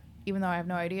start, even though I have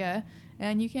no idea.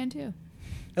 And you can too.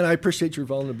 And I appreciate your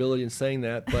vulnerability in saying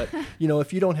that. But,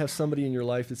 if you don't have somebody in your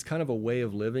life, it's kind of a way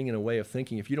of living and a way of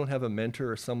thinking. If you don't have a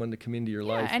mentor or someone to come into your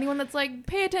life. Anyone that's like,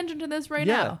 pay attention to this right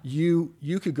now. You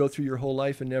could go through your whole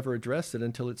life and never address it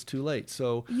until it's too late.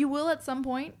 So you will at some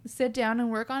point sit down and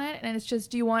work on it. And it's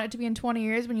just, do you want it to be in 20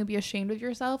 years when you'll be ashamed of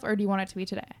yourself, or do you want it to be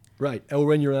today? Right. Or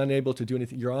when you're unable to do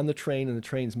anything. You're on the train and the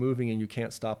train's moving and you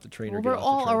can't stop the train or get We're off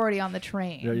all the train. already on the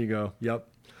train. There you go. Yep.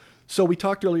 So we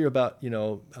talked earlier about,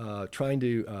 trying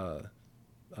to...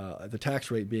 the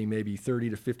tax rate being maybe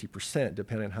 30 to 50%,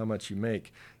 depending on how much you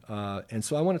make. And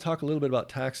so I want to talk a little bit about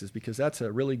taxes, because that's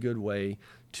a really good way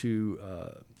to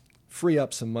free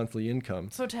up some monthly income.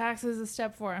 So taxes is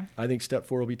step 4. I think step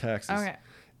 4 will be taxes. Okay.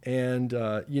 And,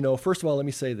 first of all, let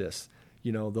me say this.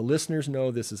 The listeners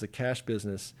know this is a cash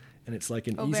business, and it's like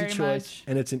an easy very choice. much.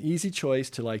 And it's an easy choice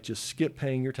to just skip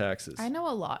paying your taxes. I know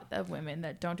a lot of women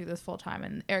that don't do this full time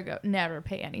and ergo never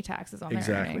pay any taxes on their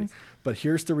Exactly. earnings. But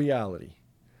here's the reality.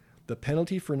 The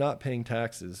penalty for not paying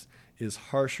taxes is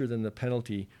harsher than the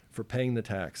penalty for paying the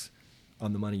tax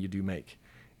on the money you do make.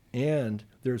 And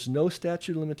there's no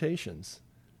statute of limitations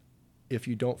if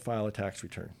you don't file a tax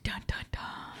return. Dun, dun, dun.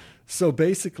 So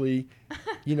basically,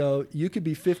 you could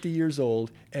be 50 years old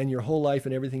and your whole life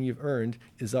and everything you've earned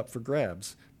is up for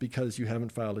grabs because you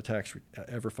haven't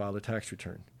ever filed a tax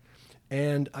return.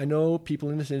 And I know people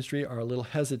in this industry are a little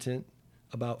hesitant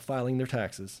about filing their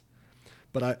taxes.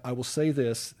 But I will say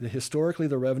this, that historically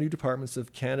the revenue departments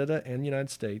of Canada and the United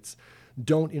States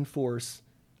don't enforce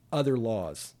other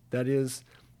laws. That is,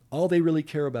 all they really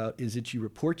care about is that you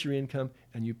report your income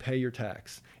and you pay your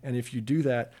tax. And if you do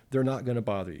that, they're not going to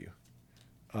bother you.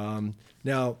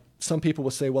 Now, some people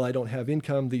will say, well, I don't have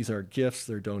income. These are gifts,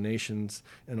 they're donations,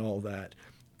 and all that.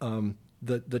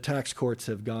 The tax courts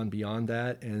have gone beyond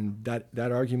that, and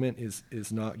that argument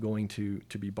is not going to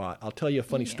be bought. I'll tell you a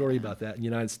funny story about that. In the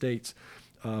United States,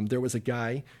 there was a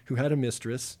guy who had a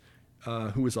mistress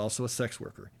who was also a sex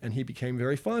worker. And he became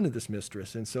very fond of this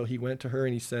mistress. And so he went to her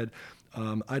and he said,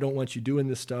 I don't want you doing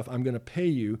this stuff. I'm going to pay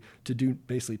you to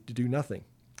do nothing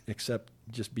except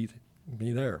just be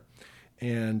there.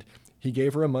 And he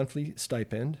gave her a monthly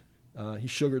stipend. He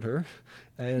sugared her.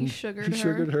 And He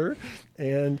sugared her.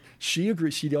 And she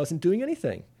agreed. She wasn't doing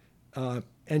anything.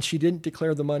 And she didn't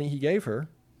declare the money he gave her.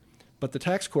 But the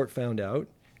tax court found out.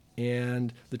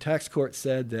 And the tax court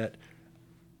said that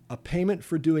a payment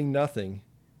for doing nothing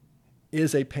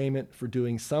is a payment for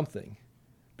doing something,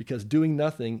 because doing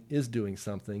nothing is doing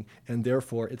something, and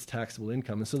therefore it's taxable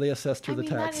income. And so they assessed her the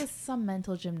tax. That is some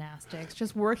mental gymnastics,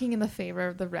 just working in the favor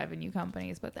of the revenue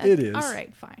companies. But that's, It is. All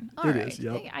right, fine. It is,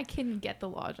 yep. I can get the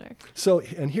logic. So,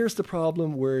 and here's the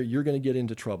problem where you're going to get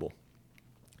into trouble.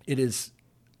 It is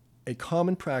a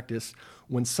common practice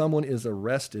when someone is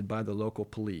arrested by the local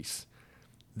police.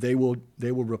 They will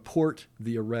report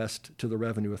the arrest to the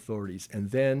revenue authorities,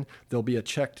 and then there'll be a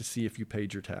check to see if you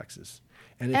paid your taxes.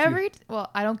 And if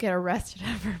I don't get arrested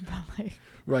ever, but like.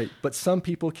 Right, but some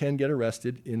people can get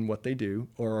arrested in what they do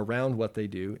or around what they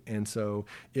do, and so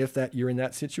if you're in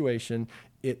that situation,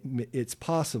 it's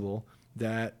possible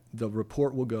that the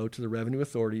report will go to the revenue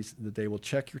authorities, that they will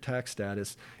check your tax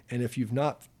status, and if you've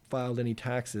not filed any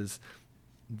taxes,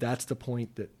 that's the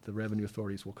point that the revenue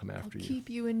authorities will come after you. Keep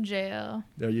you in jail.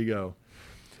 There you go.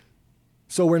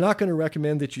 So we're not going to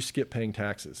recommend that you skip paying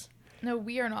taxes. No,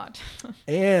 we are not.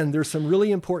 And there's some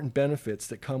really important benefits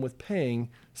that come with paying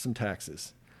some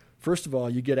taxes. First of all,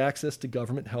 you get access to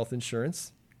government health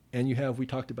insurance, and we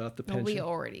talked about the pension. Well, we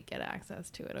already get access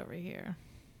to it over here.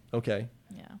 Okay.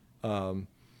 Yeah.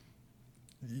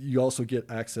 You also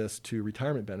get access to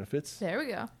retirement benefits. There we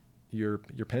go. Your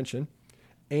pension.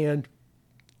 And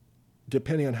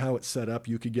depending on how it's set up,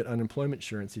 you could get unemployment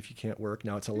insurance if you can't work.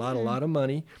 Now, it's a lot of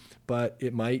money, but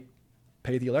it might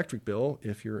pay the electric bill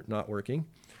if you're not working.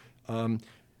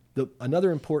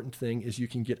 Another important thing is you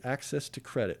can get access to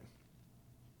credit.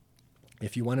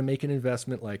 If you want to make an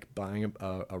investment like buying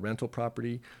a rental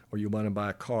property, or you want to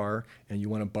buy a car and you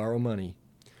want to borrow money,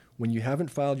 when you haven't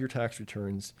filed your tax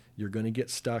returns, you're going to get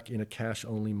stuck in a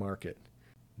cash-only market.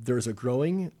 There's a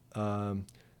growing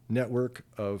network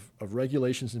of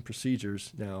regulations and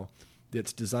procedures now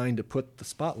that's designed to put the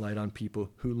spotlight on people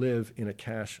who live in a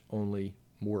cash-only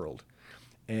world.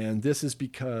 And this is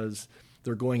because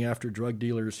they're going after drug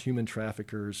dealers, human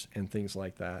traffickers, and things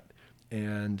like that.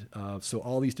 And so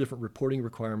all these different reporting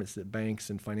requirements that banks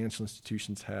and financial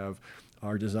institutions have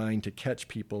are designed to catch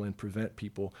people and prevent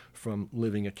people from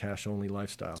living a cash-only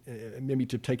lifestyle. Maybe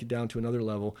to take it down to another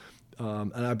level,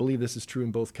 and I believe this is true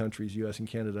in both countries, U.S. and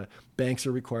Canada, banks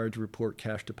are required to report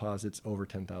cash deposits over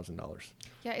 $10,000.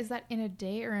 Yeah, is that in a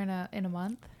day or in a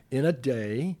month? In a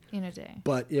day. In a day.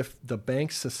 But if the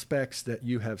bank suspects that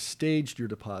you have staged your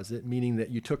deposit, meaning that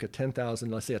you took a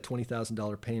let's say a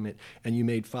 $20,000 payment, and you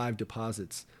made 5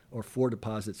 deposits or 4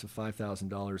 deposits of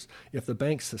 $5,000, if the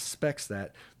bank suspects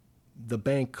that, the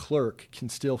bank clerk can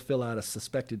still fill out a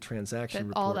suspected transaction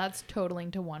report. All that's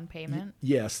totaling to one payment?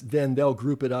 Yes. Then they'll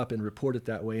group it up and report it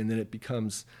that way, and then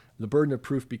the burden of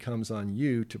proof becomes on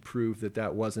you to prove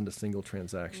that wasn't a single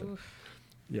transaction. Oof.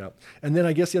 Yeah. And then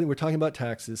I guess we're talking about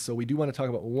taxes, so we do want to talk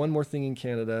about one more thing in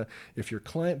Canada. If your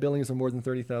client billings are more than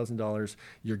 $30,000,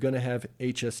 you're going to have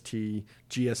HST,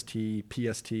 GST,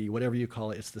 PST, whatever you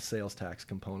call it. It's the sales tax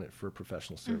component for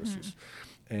professional services.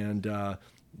 Mm-hmm. And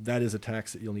that is a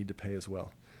tax that you'll need to pay as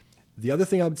well. The other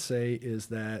thing I would say is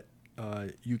that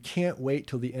you can't wait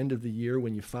till the end of the year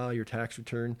when you file your tax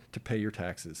return to pay your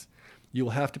taxes. You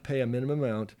will have to pay a minimum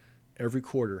amount every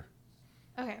quarter.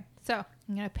 Okay, so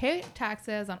I'm going to pay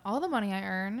taxes on all the money I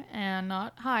earn and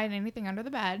not hide anything under the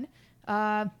bed,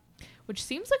 which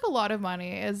seems like a lot of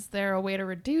money. Is there a way to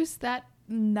reduce that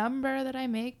number that I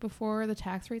make before the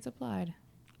tax rate's applied?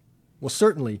 Well,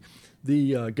 certainly.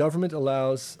 The government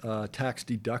allows tax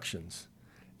deductions,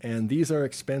 and these are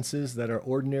expenses that are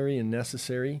ordinary and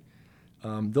necessary.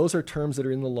 Those are terms that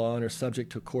are in the law and are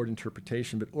subject to court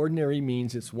interpretation, but ordinary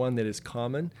means it's one that is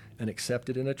common and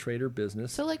accepted in a trade or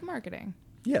business. So like marketing?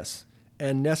 Yes.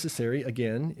 And necessary,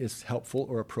 again, is helpful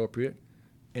or appropriate.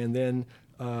 And then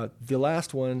the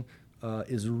last one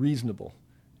is reasonable,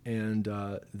 and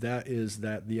that is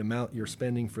that the amount you're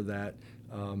spending for that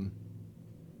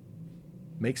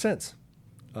makes sense,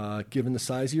 given the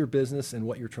size of your business and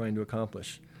what you're trying to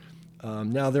accomplish.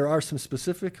 Now, there are some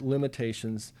specific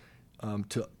limitations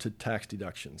to tax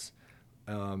deductions,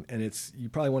 and you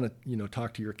probably want to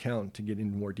talk to your accountant to get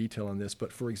into more detail on this.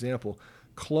 But for example,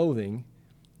 clothing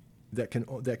that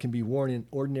can be worn in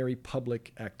ordinary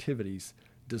public activities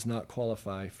does not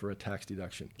qualify for a tax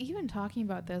deduction. Even talking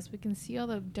about this, we can see all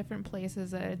the different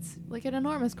places that it's like an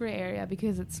enormous gray area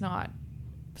because it's not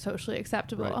socially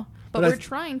acceptable. Right. But But we're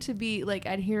trying to be like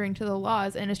adhering to the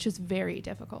laws, and it's just very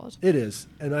difficult. It is.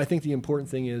 And I think the important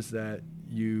thing is that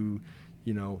you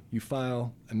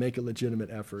file and make a legitimate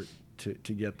effort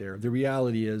to get there. The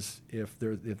reality is if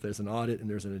there's an audit and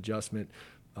there's an adjustment,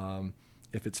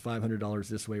 if it's $500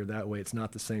 this way or that way, it's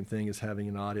not the same thing as having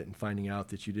an audit and finding out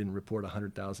that you didn't report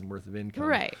 $100,000 worth of income.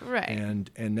 Right.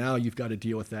 And now you've got to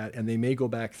deal with that. And they may go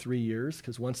back 3 years,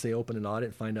 because once they open an audit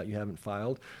and find out you haven't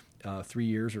filed, 3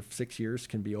 years or 6 years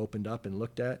can be opened up and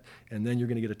looked at. And then you're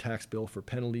going to get a tax bill for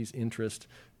penalties, interest,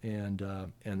 and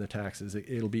the taxes.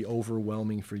 It'll be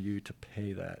overwhelming for you to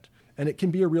pay that. And it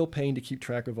can be a real pain to keep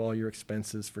track of all your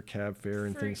expenses for cab fare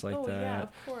and things like that. Yeah,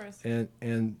 of course.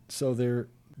 And so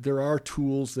there are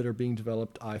tools that are being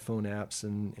developed, iPhone apps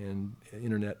and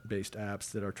internet-based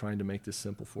apps that are trying to make this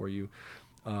simple for you.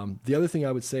 The other thing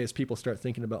I would say as people start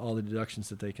thinking about all the deductions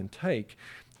that they can take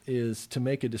is to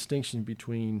make a distinction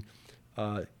between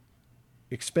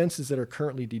expenses that are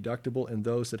currently deductible and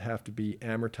those that have to be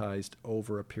amortized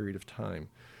over a period of time.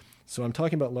 So I'm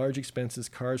talking about large expenses,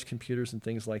 cars, computers, and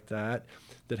things like that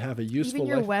have a useful Even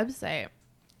your life. website.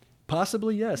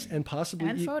 Possibly, yes. And possibly...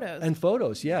 And photos. And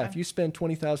photos, yeah. If you spend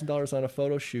 $20,000 on a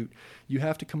photo shoot, you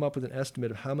have to come up with an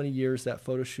estimate of how many years that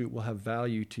photo shoot will have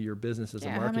value to your business as a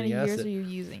marketing asset. How many years are you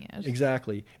using it?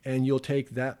 Exactly. And you'll take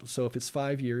that. So if it's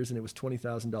 5 years and it was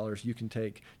 $20,000, you can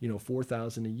take,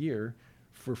 $4,000 a year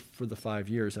for the 5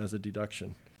 years as a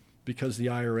deduction, because the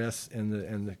IRS and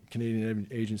the Canadian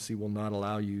agency will not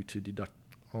allow you to deduct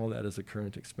all that as a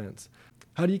current expense.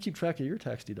 How do you keep track of your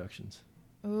tax deductions?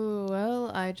 Oh,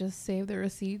 well, I just save the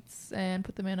receipts and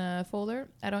put them in a folder.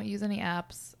 I don't use any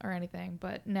apps or anything,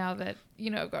 but now that,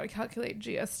 I've got to calculate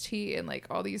GST and like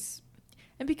all these,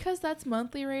 and because that's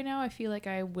monthly right now, I feel like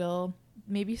I will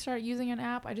maybe start using an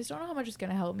app. I just don't know how much it's going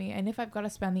to help me. And if I've got to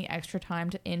spend the extra time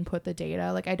to input the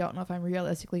data, like I don't know if I'm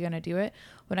realistically going to do it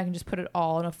when I can just put it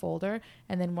all in a folder.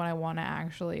 And then when I want to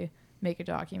actually make a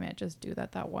document, just do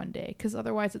that one day. Because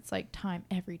otherwise it's like time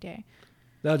every day.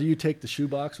 Now, do you take the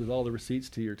shoebox with all the receipts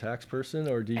to your tax person,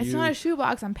 or do you... It's not a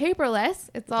shoebox. I'm paperless.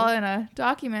 It's all in a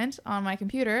document on my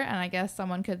computer, and I guess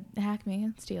someone could hack me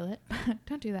and steal it.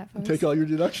 Don't do that, folks. Take all your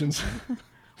deductions.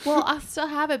 Well, I'll still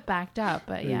have it backed up,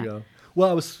 but there yeah. You go.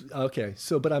 Well,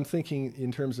 but I'm thinking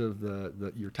in terms of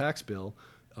your tax bill,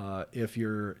 if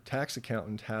your tax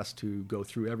accountant has to go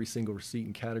through every single receipt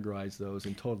and categorize those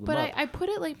and total them up. But I put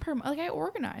it like I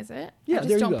organize it. Yeah, I just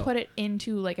there you don't go. put it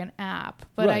into like an app.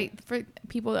 But Right. for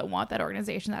people that want that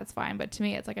organization, that's fine. But to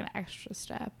me, it's like an extra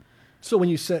step. So when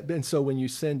you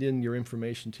send in your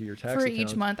information to your tax For accountant,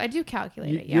 each month, I do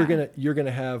calculate it. Yeah. you're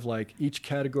gonna have like each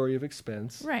category of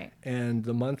expense, Right. and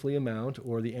the monthly amount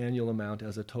or the annual amount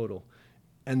as a total,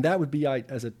 and that would be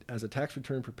as a tax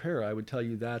return preparer, I would tell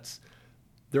you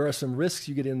there are some risks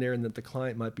you get in there, and that the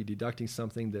client might be deducting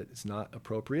something that is not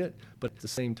appropriate, but at the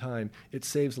same time, it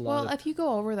saves a lot. Well, if you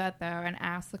go over that though and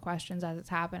ask the questions as it's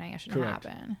happening, it shouldn't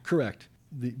happen. Correct.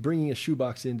 Bringing a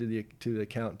shoebox into the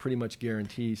account pretty much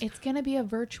guarantees. It's going to be a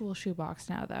virtual shoebox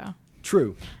now, though.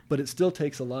 True, but it still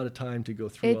takes a lot of time to go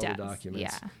through It all the does,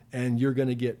 documents. yeah. And you're going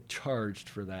to get charged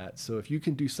for that. So if you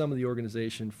can do some of the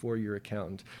organization for your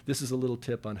accountant, this is a little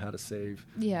tip on how to save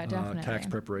definitely. tax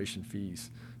preparation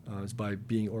fees, is by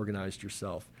being organized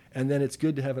yourself. And then it's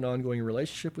good to have an ongoing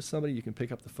relationship with somebody. You can pick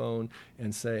up the phone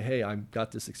and say, hey, I've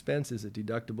got this expense. Is it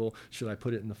deductible? Should I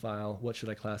put it in the file? What should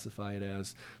I classify it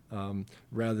as?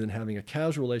 Rather than having a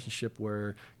casual relationship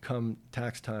where come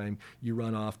tax time, you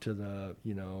run off to the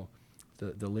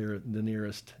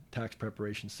nearest tax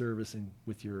preparation service and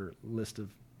with your list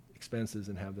of expenses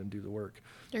and have them do the work.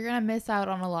 You're going to miss out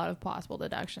on a lot of possible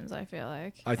deductions, I feel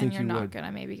like. I think and you're you not would. going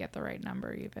to maybe get the right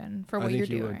number even for what I think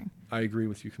you're you doing. would. I agree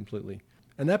with you completely.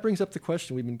 And that brings up the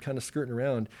question we've been kind of skirting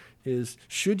around is,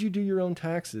 should you do your own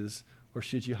taxes or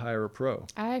should you hire a pro?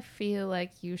 I feel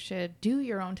like you should do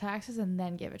your own taxes and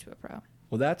then give it to a pro.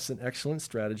 Well, that's an excellent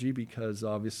strategy because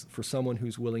for someone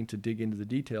who's willing to dig into the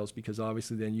details, because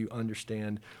obviously then you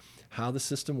understand how the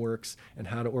system works and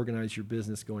how to organize your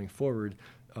business going forward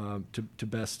to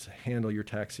best handle your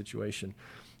tax situation.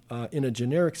 In a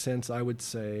generic sense, I would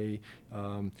say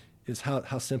is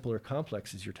how simple or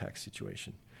complex is your tax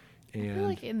situation? And I feel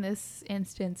like in this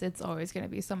instance, it's always going to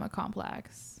be somewhat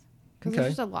complex because Okay.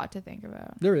 there's just a lot to think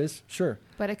about. there is, sure.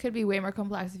 But it could be way more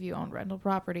complex if you own rental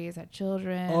properties, had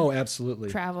children, Oh, absolutely.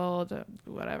 traveled,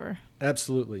 whatever.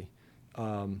 Absolutely.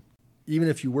 Even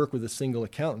if you work with a single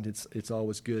accountant, it's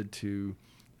always good to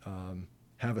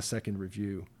have a second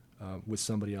review with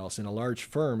somebody else. And a large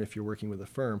firm, if you're working with a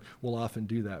firm, will often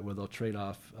do that, where they'll trade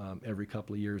off every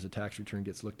couple of years. A tax return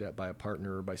gets looked at by a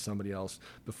partner or by somebody else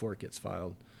before it gets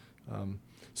filed.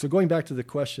 So going back to the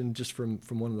question, just from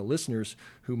one of the listeners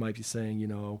who might be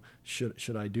saying,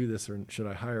 should I do this, or should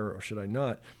I hire, or should I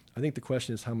not? I think the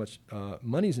question is how much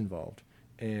money's involved.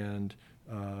 And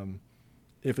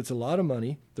if it's a lot of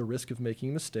money, the risk of making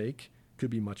a mistake could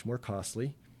be much more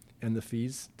costly, and the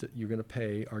fees that you're going to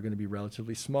pay are going to be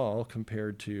relatively small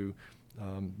compared to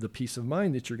the peace of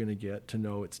mind that you're going to get to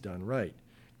know it's done right.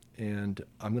 And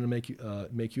I'm going to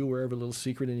make you aware of a little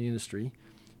secret in the industry.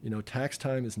 Tax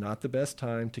time is not the best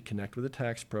time to connect with a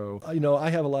tax pro. I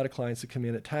have a lot of clients that come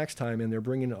in at tax time and they're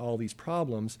bringing all these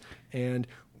problems, and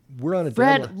we're on a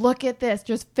Fred, deadline. look at this.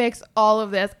 Just fix all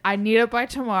of this. I need it by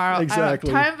tomorrow. Exactly. I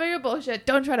don't have time for your bullshit.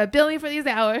 Don't try to bill me for these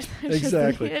hours. Exactly.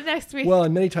 Just need it next week. Well,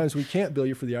 and many times we can't bill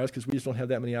you for the hours because we just don't have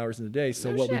that many hours in the day.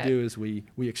 So No what shit. we do is we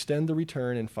extend the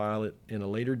return and file it in a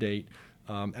later date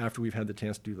after we've had the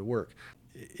chance to do the work.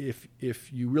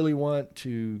 If you really want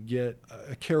to get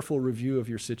a careful review of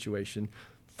your situation,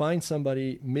 find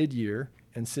somebody mid-year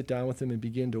and sit down with them and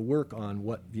begin to work on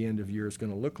what the end of year is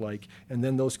going to look like. And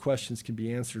then those questions can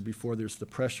be answered before there's the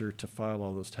pressure to file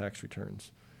all those tax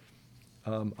returns.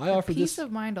 I offer Peace this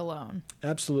of mind alone.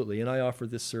 absolutely, and I offer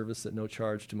this service at no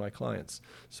charge to my clients.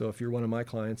 So if you're one of my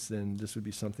clients, then this would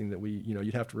be something that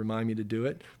you'd have to remind me to do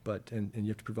it, and you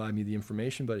have to provide me the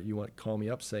information. But if you want to call me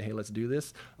up, say, hey, let's do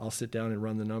this. I'll sit down and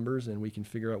run the numbers, and we can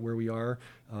figure out where we are.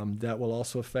 That will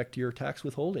also affect your tax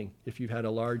withholding. If you've had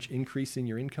a large increase in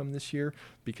your income this year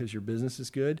because your business is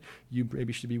good, you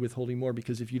maybe should be withholding more,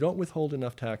 because if you don't withhold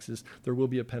enough taxes, there will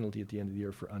be a penalty at the end of the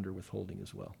year for under withholding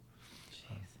as well.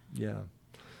 Yeah.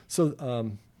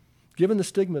 So given the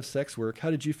stigma of sex work,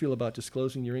 how did you feel about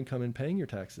disclosing your income and paying your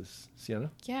taxes, Sienna?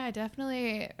 Yeah, I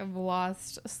definitely have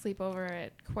lost sleep over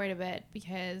it quite a bit,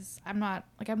 because I'm not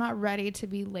ready to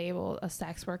be labeled a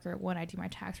sex worker when I do my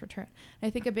tax return. And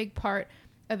I think a big part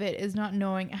of it is not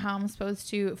knowing how I'm supposed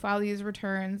to file these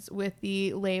returns with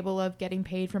the label of getting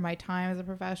paid for my time as a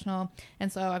professional.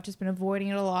 And so I've just been avoiding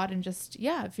it a lot, and just,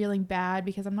 feeling bad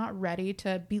because I'm not ready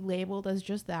to be labeled as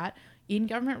just that in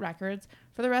government records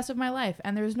for the rest of my life.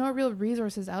 And there's no real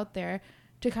resources out there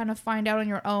to kind of find out on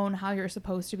your own how you're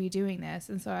supposed to be doing this.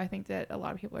 And so I think that a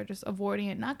lot of people are just avoiding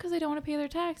it, not because they don't want to pay their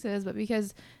taxes, but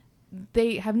because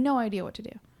they have no idea what to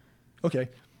do. Okay.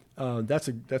 That's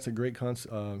a great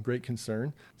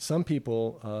concern. Some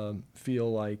people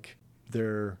feel like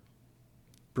they're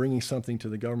bringing something to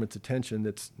the government's attention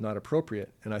that's not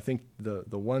appropriate. And I think the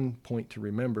one point to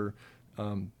remember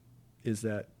is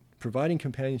that providing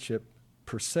companionship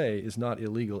per se is not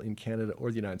illegal in Canada or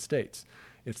the United States.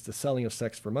 It's the selling of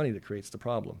sex for money that creates the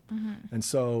problem. Mm-hmm. And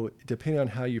so depending on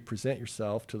how you present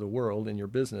yourself to the world in your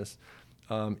business,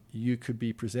 you could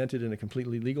be presented in a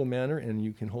completely legal manner, and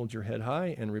you can hold your head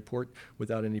high and report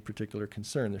without any particular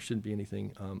concern. There shouldn't be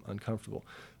anything uncomfortable.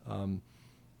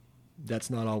 That's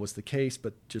not always the case,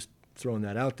 but just throwing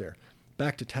that out there.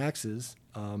 Back to taxes,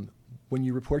 when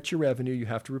you report your revenue, you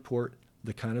have to report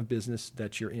the kind of business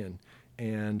that you're in.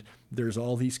 And there's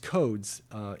all these codes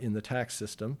in the tax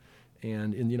system.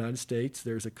 And in the United States,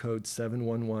 there's a code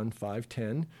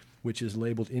 711510, which is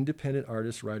labeled independent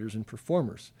artists, writers, and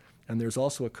performers. And there's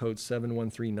also a code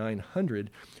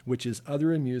 713900, which is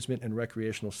other amusement and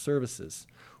recreational services.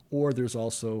 Or there's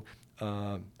also,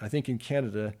 I think in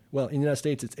Canada, in the United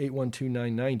States, it's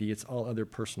 812990. It's all other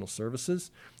personal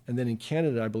services. And then in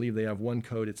Canada, I believe they have one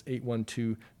code. It's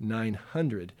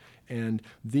 812900. And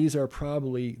these are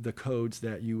probably the codes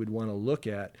that you would want to look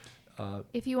at.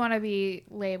 If you want to be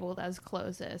labeled as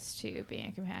closest to being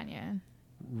a companion.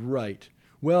 Right.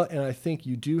 Well, and I think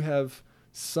you do have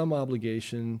some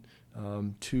obligation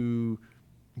to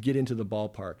get into the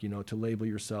ballpark, to label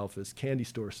yourself as candy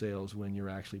store sales when you're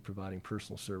actually providing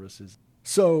personal services.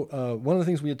 So one of the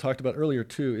things we had talked about earlier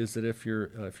too is that if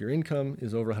your income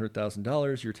is over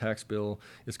 $100,000, your tax bill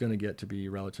is going to get to be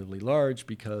relatively large,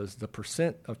 because the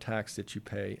percent of tax that you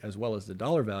pay, as well as the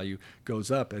dollar value, goes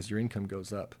up as your income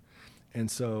goes up. And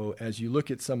so as you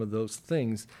look at some of those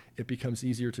things, it becomes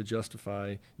easier to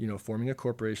justify, forming a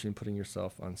corporation and putting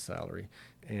yourself on salary.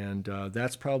 And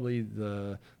that's probably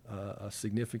a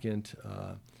significant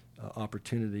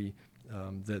opportunity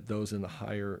that those in the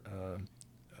higher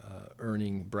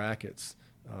earning brackets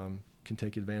can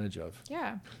take advantage of.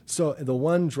 Yeah. So the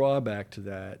one drawback to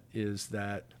that is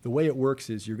that the way it works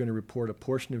is you're going to report a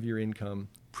portion of your income.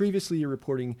 Previously, you're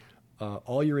reporting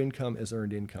all your income as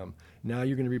earned income. Now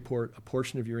you're going to report a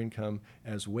portion of your income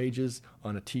as wages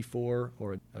on a T4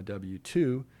 or a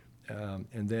W-2,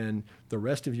 And then the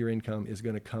rest of your income is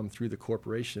going to come through the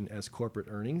corporation as corporate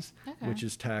earnings, which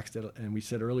is taxed at, and we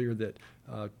said earlier that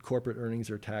corporate earnings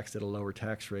are taxed at a lower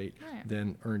tax rate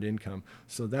than earned income.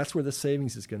 So that's where the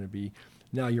savings is going to be.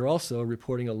 Now you're also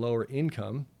reporting a lower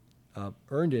income,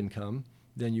 earned income,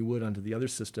 than you would under the other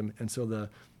system. And so the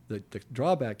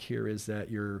drawback here is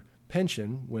that your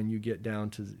pension, when you get down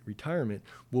to retirement,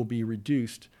 will be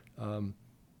reduced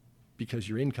because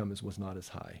your income was not as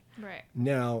high. Right.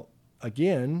 Now,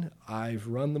 again, I've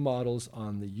run the models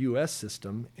on the U.S.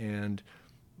 system, and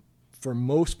for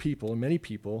most people, and many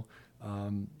people,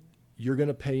 you're going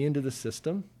to pay into the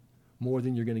system more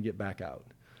than you're going to get back out.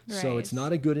 Right. So it's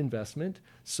not a good investment.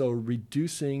 So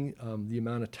reducing the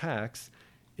amount of tax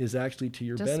is actually to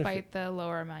your benefit. Despite the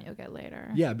lower amount you'll get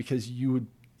later. Yeah, because you would,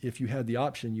 if you had the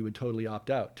option, you would totally opt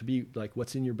out. To be like,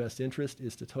 what's in your best interest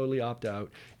is to totally opt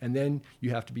out, and then you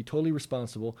have to be totally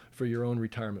responsible for your own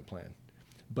retirement plan.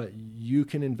 But you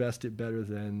can invest it better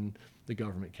than the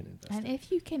government can invest And it.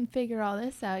 if you can figure all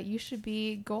this out, you should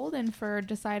be golden for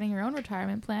deciding your own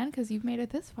retirement plan because you've made it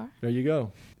this far. There you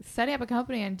go. Setting up a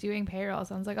company and doing payroll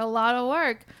sounds like a lot of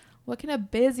work. What can a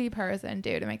busy person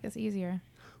do to make this easier?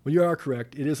 Well, you are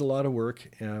correct. It is a lot of work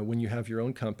when you have your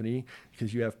own company,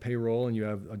 because you have payroll and you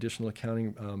have additional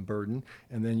accounting burden,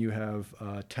 and then you have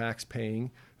tax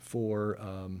paying for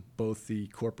both the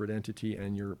corporate entity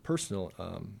and your personal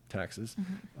taxes.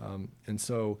 And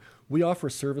so we offer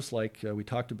a service like we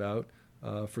talked about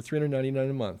for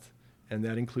 $399 a month, and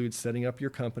that includes setting up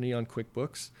your company on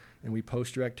QuickBooks, and we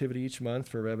post your activity each month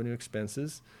for revenue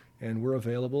expenses, and we're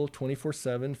available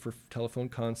 24/7 for telephone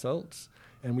consults.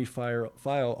 And we file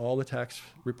all the tax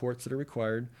reports that are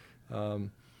required.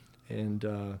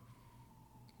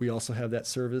 We also have that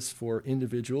service for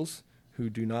individuals who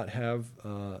do not have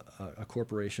a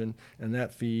corporation, and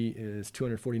that fee is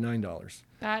 $249.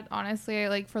 That honestly,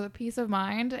 like, for the peace of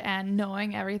mind and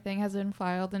knowing everything has been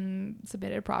filed and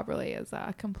submitted properly is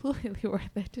completely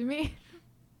worth it to me.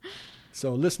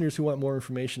 So listeners who want more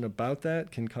information about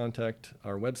that can contact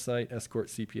our website,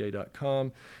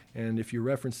 EscortCPA.com. And if you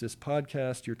reference this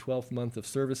podcast, your 12th month of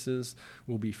services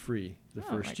will be free the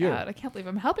first year. Oh my God, I can't believe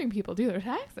I'm helping people do their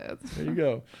taxes. There you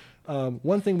go.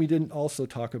 One thing we didn't also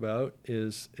talk about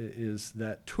is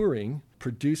that touring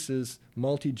produces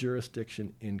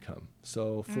multi-jurisdiction income.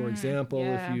 So, for example,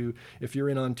 if you're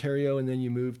in Ontario and then you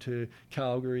move to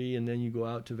Calgary and then you go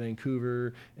out to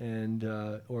Vancouver, and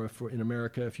or if in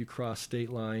America, if you cross state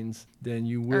lines, then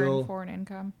you will earn foreign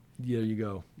income. There you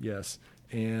go. Yes.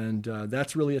 And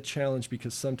that's really a challenge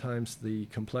because sometimes the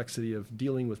complexity of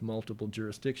dealing with multiple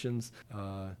jurisdictions,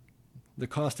 the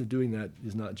cost of doing that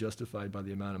is not justified by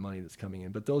the amount of money that's coming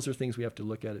in. But those are things we have to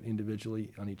look at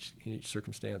individually in each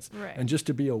circumstance. Right. And just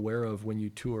to be aware of when you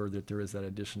tour that there is that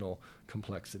additional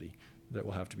complexity that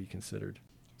will have to be considered.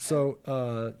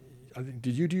 So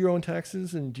did you do your own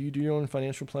taxes, and do you do your own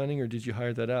financial planning, or did you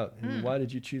hire that out? And why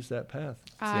did you choose that path?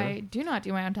 I do not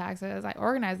do my own taxes. I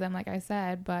organize them, like I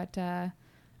said, but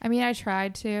I mean, I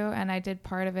tried to, and I did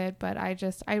part of it, but I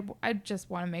just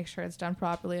want to make sure it's done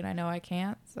properly, and I know I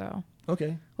can't, so.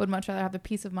 Okay. Would much rather have the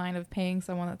peace of mind of paying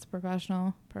someone that's a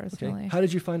professional, personally. Okay. How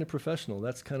did you find a professional?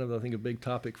 That's kind of, I think, a big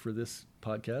topic for this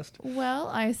podcast. Well,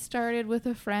 I started with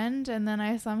a friend, and then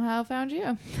I somehow found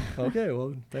you. Okay,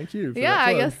 well, thank you. Yeah,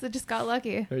 I guess it just got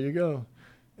lucky. There you go.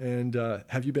 And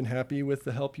have you been happy with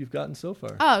the help you've gotten so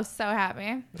far? Oh, so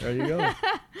happy. There you go.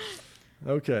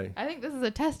 Okay. I think this is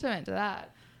a testament to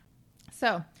that.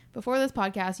 So, before this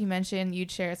podcast, you mentioned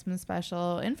you'd share some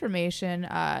special information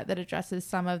that addresses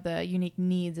some of the unique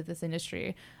needs of this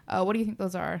industry. What do you think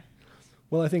those are?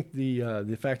 Well, I think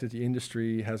the fact that the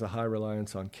industry has a high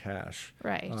reliance on cash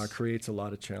creates a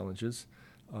lot of challenges.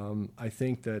 I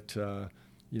think that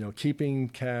keeping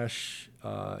cash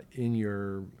in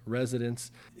your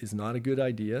residence is not a good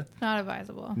idea. Not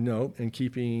advisable. No, and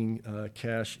keeping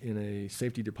cash in a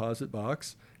safety deposit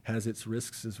box has its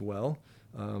risks as well.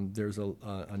 There's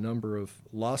a number of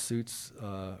lawsuits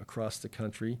across the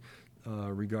country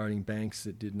regarding banks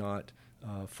that did not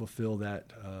fulfill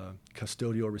that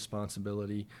custodial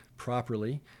responsibility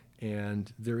properly.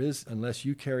 And there is, unless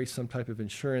you carry some type of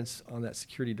insurance on that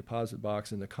security deposit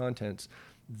box and the contents,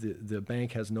 the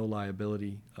bank has no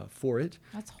liability for it.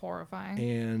 That's horrifying.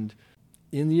 And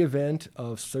in the event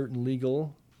of certain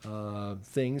legal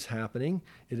things happening,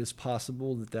 it is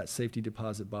possible that safety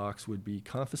deposit box would be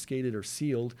confiscated or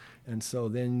sealed, and so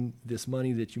then this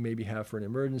money that you maybe have for an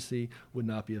emergency would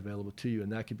not be available to you,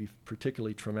 and that could be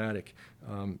particularly traumatic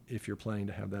if you're planning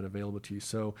to have that available to you.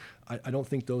 So I don't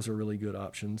think those are really good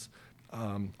options.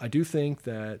 I do think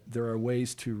that there are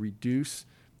ways to reduce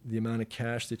the amount of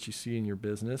cash that you see in your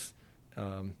business,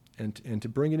 and to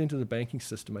bring it into the banking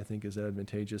system, I think, is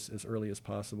advantageous as early as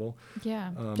possible.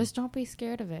 Yeah. Just don't be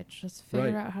scared of it. Just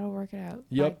figure out how to work it out.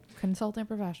 Yep. Consult a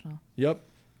professional. Yep.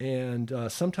 And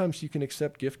sometimes you can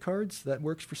accept gift cards. That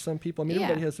works for some people. I mean,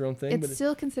 everybody has their own thing. It's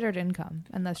still considered income,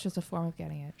 and that's just a form of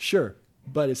getting it. Sure.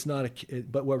 But it's not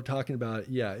but what we're talking about,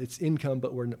 it's income,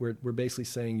 but we're basically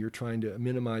saying you're trying to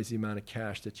minimize the amount of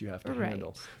cash that you have to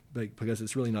handle, because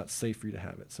it's really not safe for you to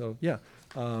have it. So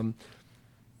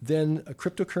then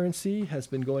cryptocurrency has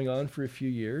been going on for a few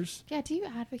years. Yeah. Do you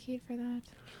advocate for that?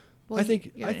 Well, I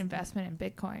think an investment in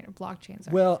Bitcoin or blockchains.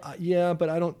 But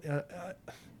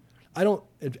I don't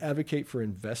advocate for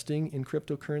investing in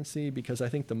cryptocurrency, because I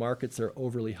think the markets are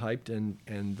overly hyped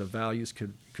and the values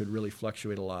could really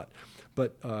fluctuate a lot.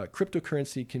 But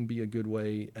cryptocurrency can be a good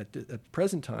way at the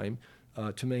present time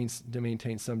to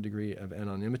maintain some degree of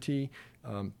anonymity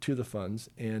to the funds.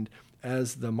 And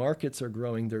as the markets are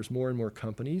growing, there's more and more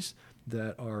companies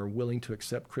that are willing to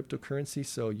accept cryptocurrency.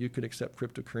 So you could accept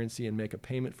cryptocurrency and make a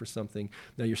payment for something.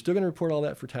 Now, you're still going to report all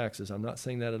that for taxes. I'm not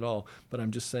saying that at all, but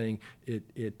I'm just saying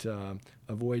it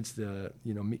avoids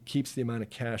keeps the amount of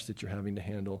cash that you're having to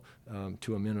handle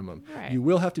to a minimum. Right. You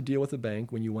will have to deal with a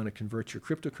bank when you want to convert your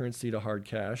cryptocurrency to hard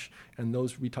cash. And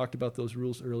we talked about those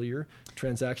rules earlier.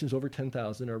 Transactions over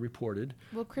 10,000 are reported.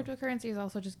 Well, cryptocurrency is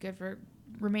also just good for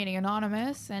remaining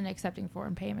anonymous and accepting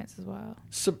foreign payments as well.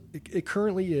 So it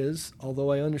currently is, although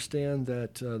I understand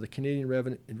that the Canadian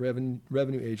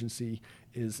Revenue Agency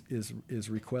is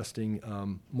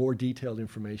requesting more detailed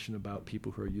information about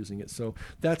people who are using it. So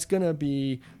that's going to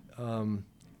be,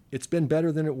 it's been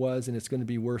better than it was, and it's going to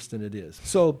be worse than it is.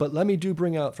 So, but let me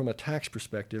bring out from a tax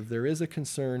perspective, there is a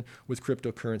concern with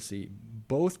cryptocurrency.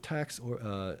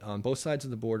 On both sides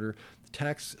of the border,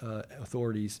 tax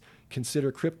authorities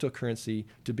consider cryptocurrency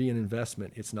to be an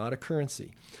investment. It's not a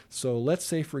currency. So let's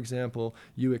say, for example,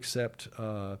 you accept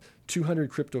 200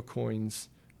 crypto coins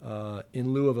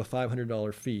in lieu of a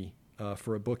 $500 fee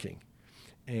for a booking.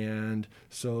 And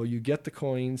so you get the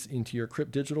coins into your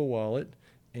digital wallet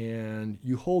and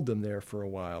you hold them there for a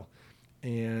while.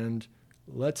 And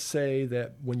let's say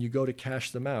that when you go to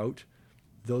cash them out,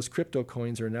 those crypto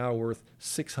coins are now worth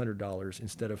 $600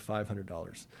 instead of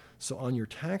 $500. So on your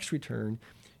tax return,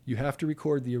 you have to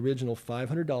record the original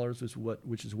 $500,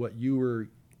 which is what you were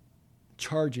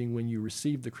charging when you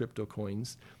received the crypto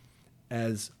coins,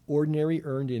 as ordinary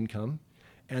earned income,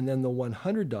 and then the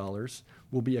 $100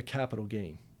 will be a capital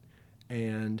gain.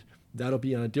 And that'll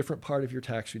be on a different part of your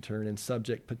tax return and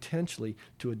subject potentially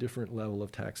to a different level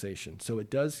of taxation. So it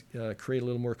does create a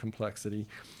little more complexity,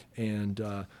 and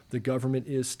the government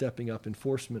is stepping up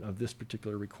enforcement of this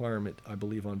particular requirement, I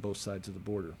believe, on both sides of the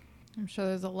border. I'm sure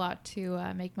there's a lot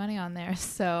to make money on there,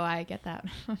 so I get that.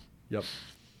 Yep.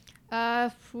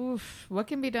 What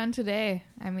can be done today?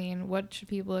 I mean, what should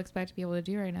people expect to be able to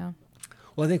do right now?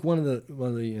 Well, I think one of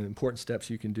the important steps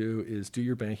you can do is do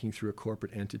your banking through a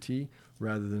corporate entity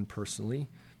rather than personally.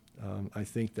 I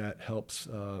think that helps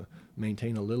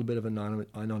maintain a little bit of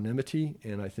anonymity,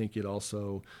 and I think it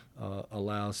also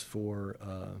allows for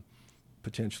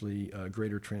potentially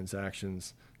greater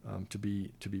transactions to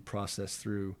be processed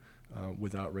through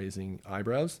without raising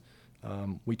eyebrows.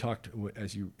 We talked,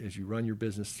 as you run your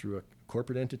business through a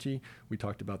corporate entity, we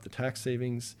talked about the tax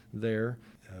savings there.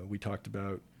 We talked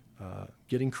about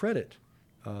getting credit.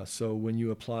 So when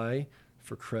you apply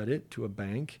for credit to a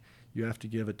bank, you have to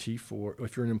give a T4.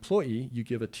 If you're an employee, you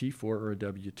give a T4 or a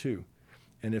W-2.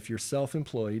 And if you're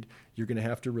self-employed, you're going to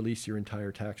have to release your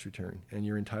entire tax return. And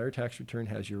your entire tax return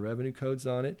has your revenue codes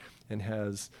on it and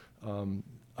has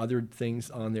other things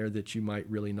on there that you might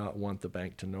really not want the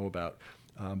bank to know about,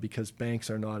 because banks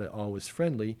are not always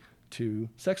friendly to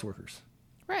sex workers.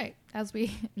 Right, as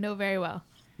we know very well.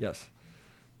 Yes.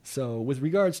 So with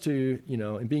regards to,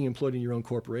 and being employed in your own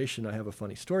corporation, I have a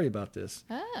funny story about this.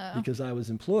 Oh. Because I was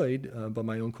employed by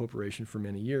my own corporation for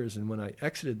many years. And when I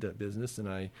exited that business and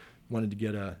I wanted to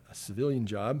get a civilian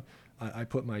job, I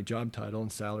put my job title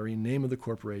and salary and name of the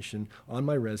corporation on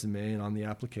my resume and on the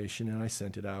application, and I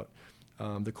sent it out.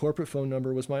 The corporate phone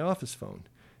number was my office phone.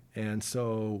 And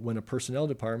so when a personnel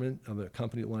department of a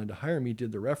company that wanted to hire me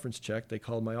did the reference check, they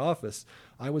called my office.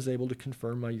 I was able to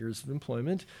confirm my years of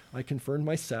employment. I confirmed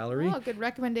my salary. Oh, good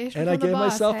recommendation and from I the gave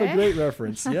boss, myself hey? a great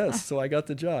reference. Yes, so I got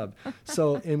the job.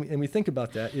 So, and we think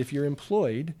about that. If you're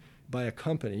employed by a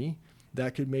company,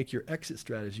 that could make your exit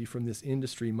strategy from this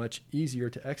industry much easier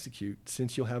to execute,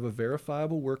 since you'll have a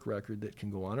verifiable work record that can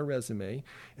go on a resume,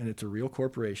 and it's a real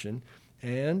corporation,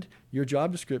 and your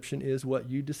job description is what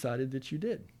you decided that you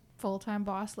did. Full-time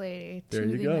boss lady There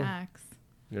to you the go. max.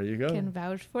 There you go. Can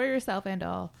vouch for yourself and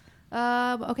all.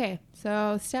 Okay,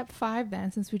 so step 5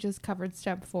 then, since we just covered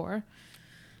step 4.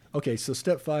 Okay, so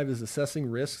step 5 is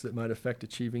assessing risks that might affect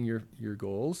achieving your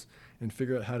goals and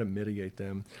figure out how to mitigate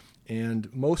them.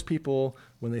 And most people,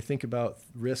 when they think about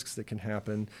risks that can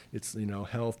happen, it's,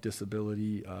 health,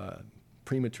 disability,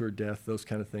 premature death, those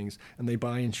kind of things, and they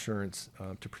buy insurance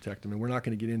to protect them. And we're not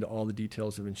going to get into all the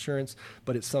details of insurance,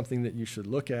 but it's something that you should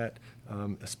look at,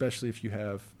 especially if you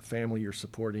have family you're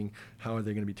supporting. How are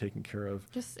they going to be taken care of?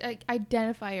 Just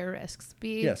identify your risks.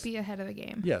 Be ahead of the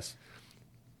game. Yes.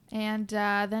 And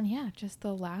then, just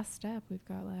the last step we've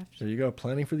got left. There you go.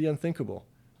 Planning for the unthinkable.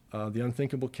 The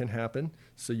unthinkable can happen,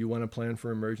 so you want to plan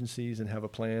for emergencies and have a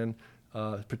plan,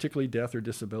 particularly death or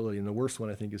disability. And the worst one,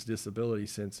 I think, is disability,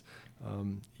 since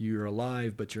you're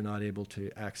alive, but you're not able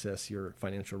to access your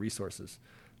financial resources.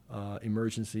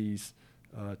 Emergencies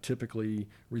typically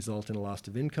result in a loss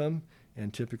of income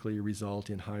and typically result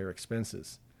in higher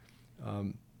expenses.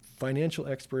 Financial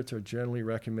experts are generally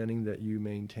recommending that you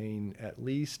maintain at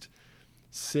least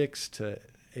 6 to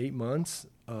 8 months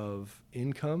of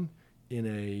income in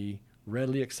a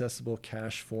readily accessible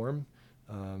cash form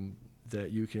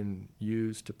that you can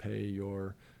use to pay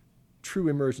your true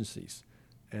emergencies.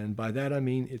 And by that I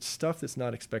mean it's stuff that's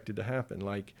not expected to happen.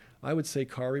 Like, I would say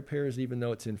car repairs, even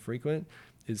though it's infrequent,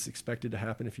 is expected to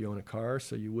happen if you own a car,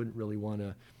 so you wouldn't really want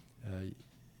to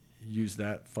use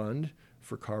that fund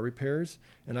for car repairs.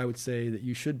 And I would say that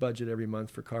you should budget every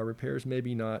month for car repairs,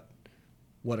 maybe not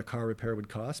what a car repair would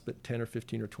cost, but $10 or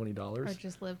 $15 or $20. Or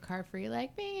just live car free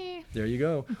like me. There you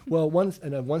go. Well,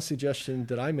 one suggestion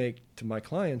that I make to my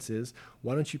clients is,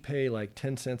 why don't you pay like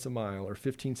 10 cents a mile or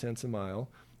 15 cents a mile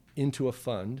into a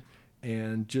fund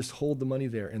and just hold the money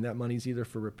there, and that money's either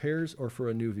for repairs or for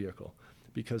a new vehicle.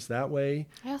 Because that way...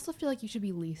 I also feel like you should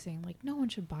be leasing. Like, no one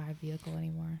should buy a vehicle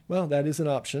anymore. Well, that is an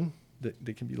option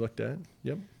that can be looked at.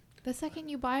 Yep. The second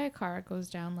you buy a car, it goes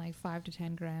down like $5 to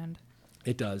 $10,000.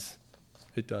 It does.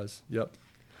 It does. Yep.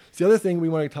 So the other thing we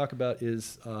want to talk about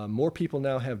is more people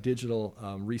now have digital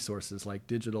resources, like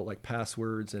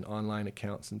passwords and online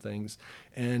accounts and things.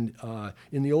 And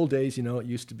in the old days, it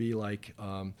used to be like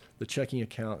the checking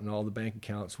account and all the bank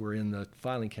accounts were in the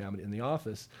filing cabinet in the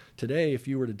office. Today, if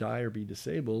you were to die or be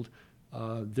disabled,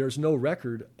 there's no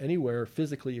record anywhere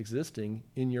physically existing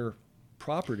in your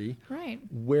property, right,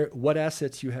 what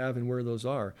assets you have and where those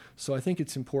are. So I think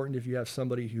it's important, if you have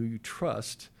somebody who you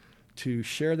trust, to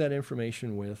share that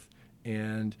information with,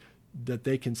 and that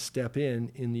they can step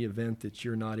in the event that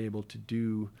you're not able to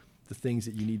do the things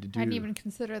that you need to do. I didn't even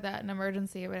consider that an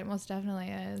emergency, but it most definitely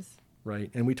is. Right.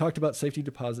 And we talked about safety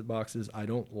deposit boxes. I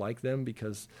don't like them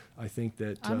because I think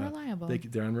that unreliable.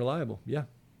 They're unreliable. Yeah.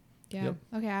 Yeah. Yep.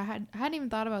 Okay. I hadn't even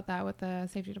thought about that with the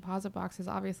safety deposit boxes.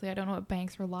 Obviously, I don't know what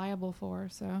banks are liable for.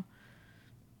 So,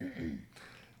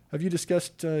 have you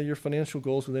discussed your financial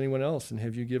goals with anyone else, and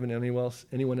have you given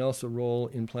anyone else a role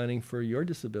in planning for your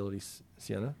disability,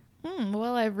 Sienna?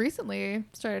 Well, I've recently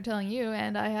started telling you,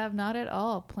 and I have not at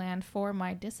all planned for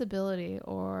my disability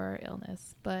or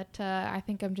illness. But I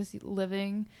think I'm just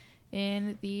living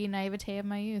in the naivete of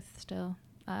my youth still.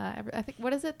 I think,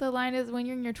 what is it? The line is, when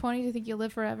you're in your 20s, you think you'll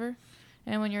live forever.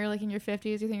 And when you're like in your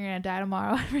 50s, you think you're going to die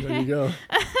tomorrow. There you go.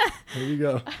 There you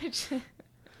go.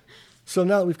 So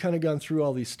now that we've kind of gone through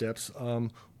all these steps,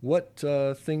 what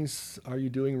things are you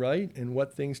doing right, and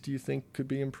what things do you think could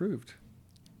be improved?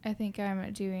 I think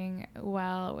I'm doing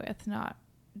well with not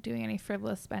doing any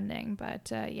frivolous spending, but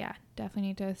definitely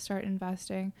need to start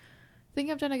investing. I think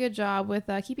I've done a good job with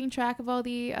keeping track of all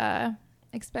the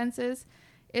expenses.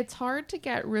 It's hard to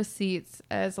get receipts,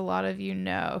 as a lot of you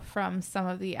know, from some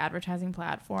of the advertising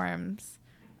platforms.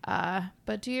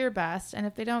 But do your best, and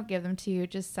if they don't give them to you,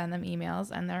 just send them emails,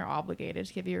 and they're obligated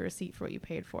to give you a receipt for what you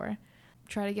paid for.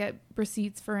 Try to get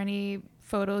receipts for any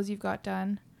photos you've got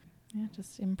done. Yeah,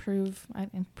 just improve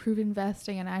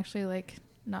investing, and actually like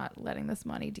not letting this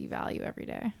money devalue every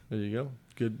day. There you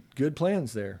go. Good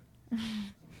plans there.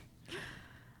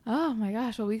 Oh my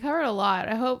gosh, well, we covered a lot.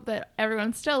 I hope that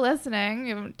everyone's still listening.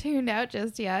 You haven't tuned out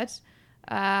just yet.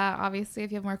 Obviously,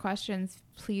 if you have more questions,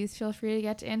 please feel free to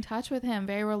get in touch with him.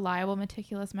 Very reliable,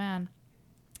 meticulous man.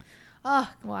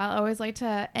 Oh, well, I always like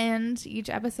to end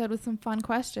each episode with some fun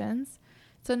questions.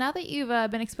 So now that you've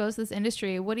been exposed to this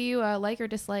industry, what do you like or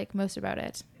dislike most about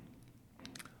it?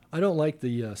 I don't like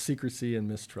the secrecy and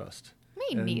mistrust.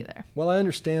 Me neither. Well, I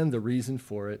understand the reason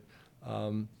for it.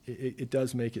 It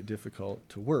does make it difficult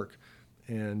to work.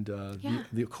 And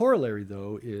the corollary,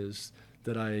 though, is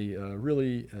that I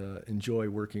really enjoy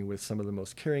working with some of the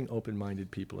most caring, open-minded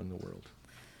people in the world.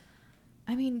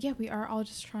 I mean, yeah, we are all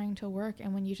just trying to work.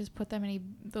 And when you just put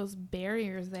those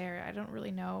barriers there, I don't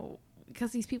really know.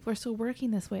 because these people are still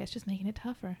working this way, it's just making it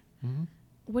tougher. Mm-hmm.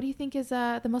 What do you think is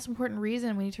the most important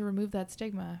reason we need to remove that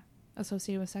stigma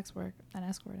associated with sex work and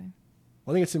escorting?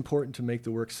 Well, I think it's important to make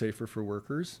the work safer for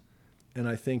workers. And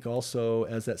I think also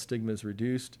as that stigma is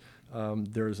reduced,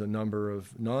 there's a number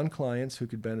of non-clients who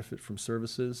could benefit from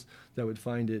services that would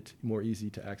find it more easy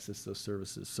to access those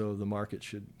services. So the market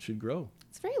should grow.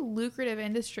 It's a very lucrative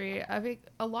industry. I think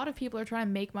a lot of people are trying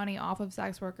to make money off of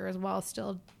sex workers while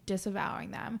still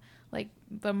disavowing them. Like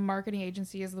the marketing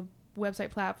agencies, the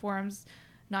website platforms,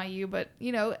 not you, but,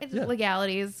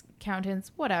 legalities,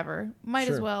 accountants, whatever. Might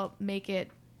as well make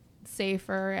it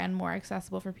safer and more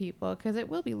accessible for people, because it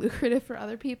will be lucrative for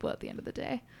other people at the end of the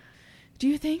day. Do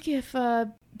you think if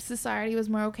society was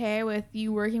more okay with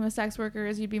you working with sex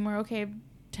workers, you'd be more okay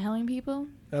telling people?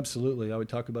 Absolutely. I would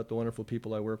talk about the wonderful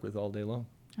people I work with all day long.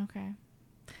 Okay.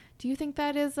 Do you think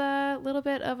that is a little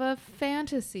bit of a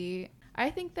fantasy? I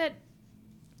think that,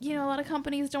 a lot of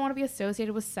companies don't want to be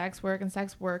associated with sex work and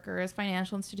sex workers.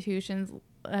 Financial institutions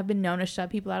have been known to shut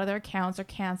people out of their accounts or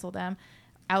cancel them,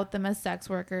 out them as sex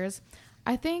workers.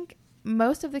 I think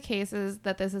most of the cases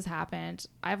that this has happened,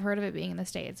 I've heard of it being in the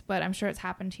States, but I'm sure it's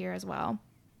happened here as well.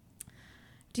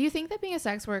 Do you think that being a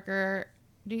sex worker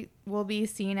will be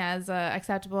seen as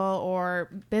acceptable, or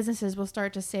businesses will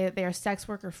start to say that they are sex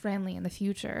worker friendly in the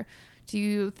future? Do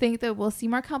you think that we'll see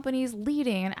more companies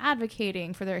leading and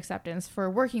advocating for their acceptance, for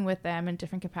working with them in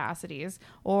different capacities?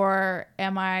 Or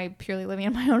am I purely living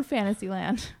in my own fantasy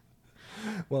land?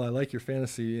 Well, I like your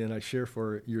fantasy, and I share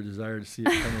for your desire to see it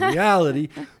become a reality.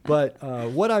 But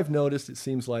what I've noticed, it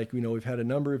seems like, we've had a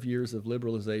number of years of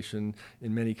liberalization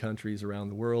in many countries around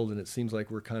the world, and it seems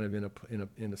like we're kind of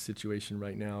in a situation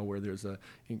right now where there's a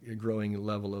growing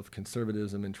level of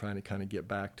conservatism and trying to kind of get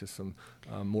back to some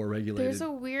more regulated. There's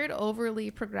a weird, overly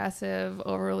progressive,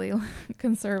 overly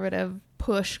conservative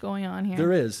push going on here.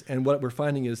 There is, and what we're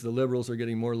finding is the liberals are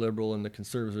getting more liberal and the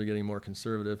conservatives are getting more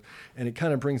conservative, and it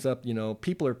kind of brings up,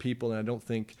 people are people, and I don't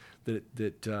think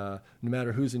that no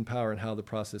matter who's in power and how the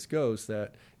process goes,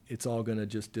 that it's all going to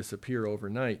just disappear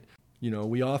overnight.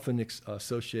 We often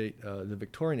associate the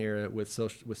Victorian era with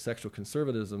sexual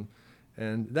conservatism,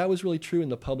 and that was really true in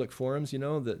the public forums.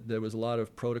 That there was a lot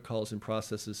of protocols and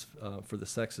processes for the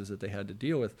sexes that they had to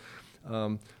deal with,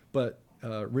 but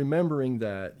remembering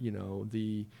that,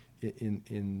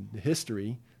 in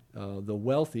history, the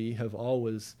wealthy have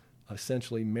always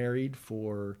essentially married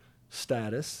for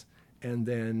status and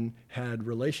then had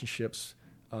relationships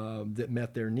that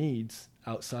met their needs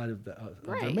outside of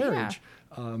their marriage.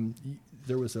 Yeah.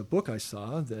 There was a book I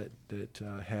saw that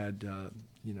had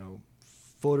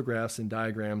photographs and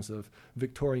diagrams of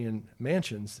Victorian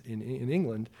mansions in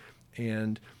England,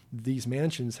 and these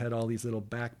mansions had all these little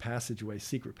back passageways,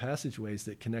 secret passageways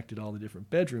that connected all the different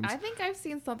bedrooms. I think I've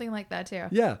seen something like that too.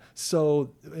 Yeah.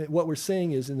 So what we're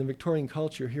saying is, in the Victorian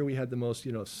culture, here we had the most,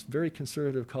 very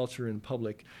conservative culture in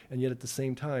public, and yet at the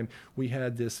same time, we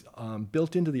had this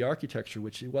built into the architecture,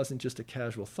 which it wasn't just a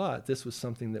casual thought. This was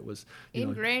something that was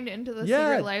ingrained into the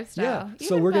secret lifestyle. Yeah. Even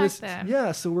so we're going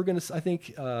So we're gonna. I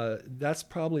think that's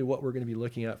probably what we're going to be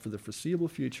looking at for the foreseeable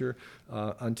future,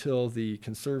 until the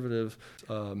conservative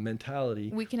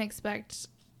mentality. We can expect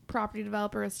property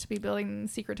developers to be building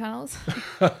secret tunnels.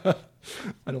 I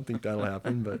don't think that'll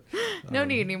happen, but no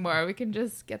need anymore. We can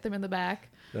just get them in the back.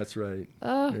 That's right.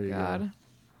 Oh God.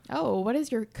 Oh, what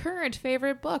is your current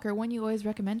favorite book, or one you always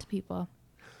recommend to people?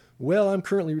 Well, I'm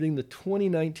currently reading the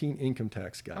 2019 Income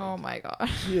Tax Guide. Oh my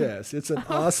gosh. Yes, it's an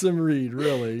awesome read,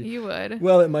 really. You would.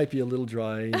 Well, it might be a little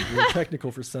dry and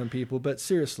technical for some people, but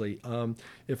seriously,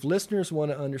 if listeners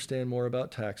want to understand more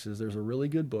about taxes, there's a really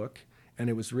good book, and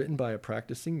it was written by a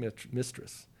practicing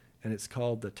mistress, and it's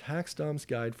called The Tax Dom's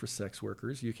Guide for Sex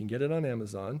Workers. You can get it on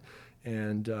Amazon,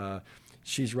 and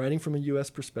she's writing from a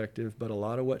U.S. perspective, but a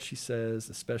lot of what she says,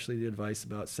 especially the advice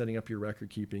about setting up your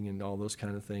record keeping and all those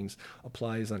kind of things,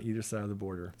 applies on either side of the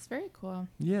border. It's very cool.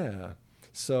 Yeah.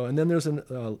 So, and then there's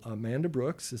Amanda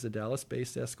Brooks is a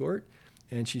Dallas-based escort,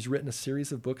 and she's written a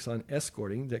series of books on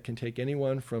escorting that can take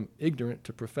anyone from ignorant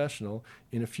to professional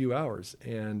in a few hours.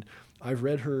 And I've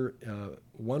read her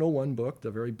 101 book,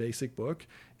 the very basic book,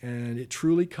 and it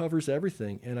truly covers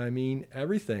everything. And I mean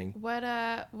everything.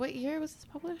 What year was this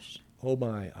published? Oh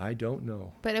my, I don't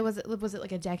know. But was it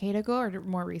like a decade ago or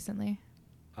more recently?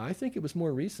 I think it was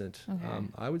more recent. Okay.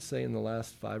 I would say in the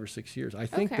last 5 or 6 years. I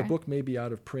think the book may be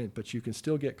out of print, but you can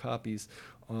still get copies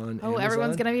on Amazon.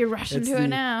 Everyone's going to be rushing to it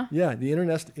now. Yeah, the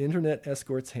Internet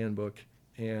Escorts Handbook,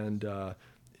 and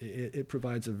it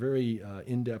provides a very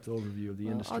in-depth overview of the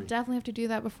industry. I'll definitely have to do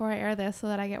that before I air this so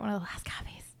that I get one of the last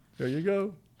copies. There you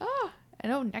go. Oh, I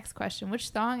know. Next question.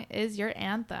 Which song is your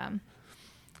anthem?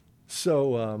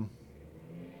 So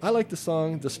I like the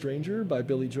song "The Stranger" by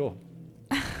Billy Joel.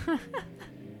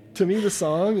 To me, the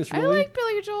song is really... I like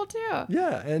Billy Joel too.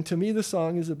 Yeah, and to me, the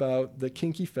song is about the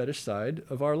kinky fetish side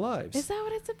of our lives. Is that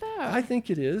what it's about? I think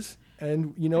it is.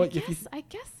 And you know what? I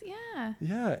guess, yeah.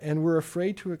 Yeah, and we're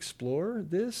afraid to explore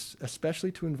this,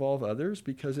 especially to involve others,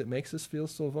 because it makes us feel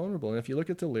so vulnerable. And if you look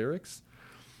at the lyrics,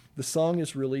 the song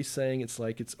is really saying it's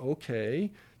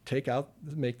okay,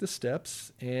 make the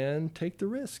steps and take the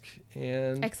risk.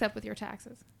 And Except with your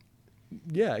taxes.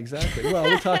 yeah, exactly. Well,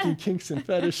 we're talking kinks and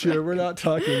fetish here. We're not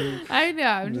talking... I know,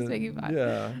 I'm just making fun.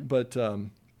 Yeah, but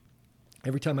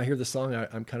every time I hear the song,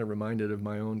 I'm kind of reminded of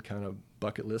my own kind of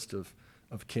bucket list of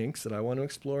kinks that I want to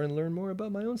explore and learn more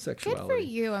about my own sexuality. Good for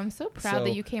you. I'm so proud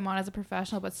that you came on as a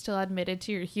professional but still admitted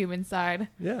to your human side.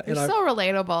 Yeah. You're so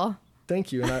relatable.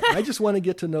 Thank you. And I just want to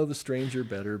get to know the stranger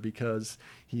better because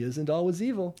he isn't always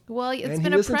evil. Well, He's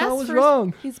been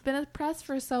oppressed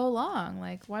for so long.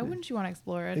 Like, why wouldn't you want to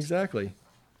explore it? Exactly.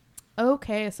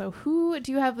 Okay, so who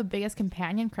do you have the biggest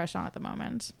companion crush on at the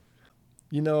moment?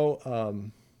 You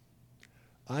know,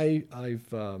 I've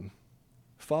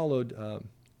followed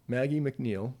Maggie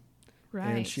McNeil.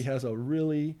 Right. And she has a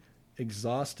really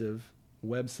exhaustive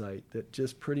website that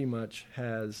just pretty much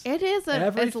has it's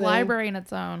a library in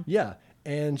its own. Yeah.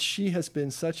 And she has been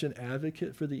such an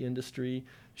advocate for the industry.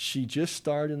 She just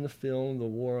starred in the film The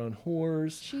War on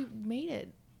Whores. She made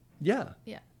it. Yeah.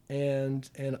 Yeah. And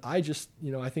I just,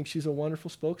 I think she's a wonderful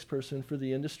spokesperson for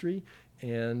the industry.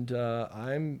 And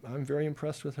I'm very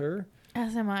impressed with her.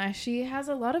 As am I. She has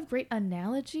a lot of great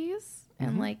analogies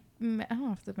and I don't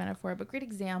know if the metaphor, but great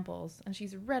examples. And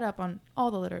she's read up on all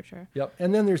the literature. Yep.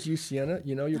 And then there's you, Sienna.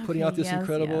 You're putting out this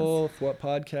incredible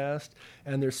podcast,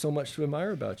 and there's so much to admire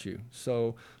about you.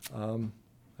 So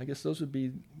I guess those would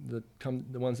be the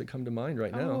ones that come to mind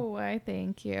right now. Oh, I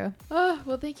thank you. Oh,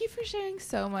 well, thank you for sharing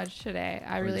so much today.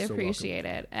 I really appreciate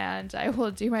it. And I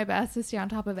will do my best to stay on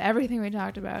top of everything we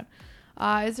talked about.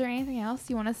 Is there anything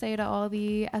else you want to say to all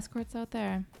the escorts out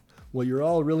there? Well, you're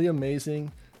all really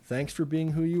amazing. Thanks for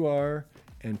being who you are,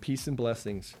 and peace and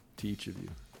blessings to each of you.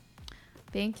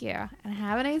 Thank you, and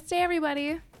have a nice day,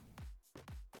 everybody.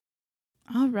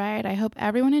 All right, I hope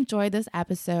everyone enjoyed this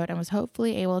episode and was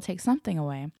hopefully able to take something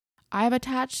away. I have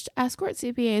attached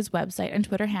EscortCPA's website and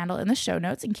Twitter handle in the show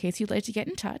notes in case you'd like to get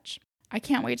in touch. I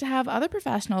can't wait to have other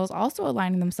professionals also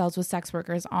aligning themselves with sex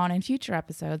workers on in future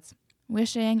episodes.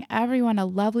 Wishing everyone a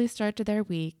lovely start to their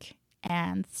week,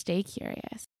 and stay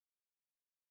curious.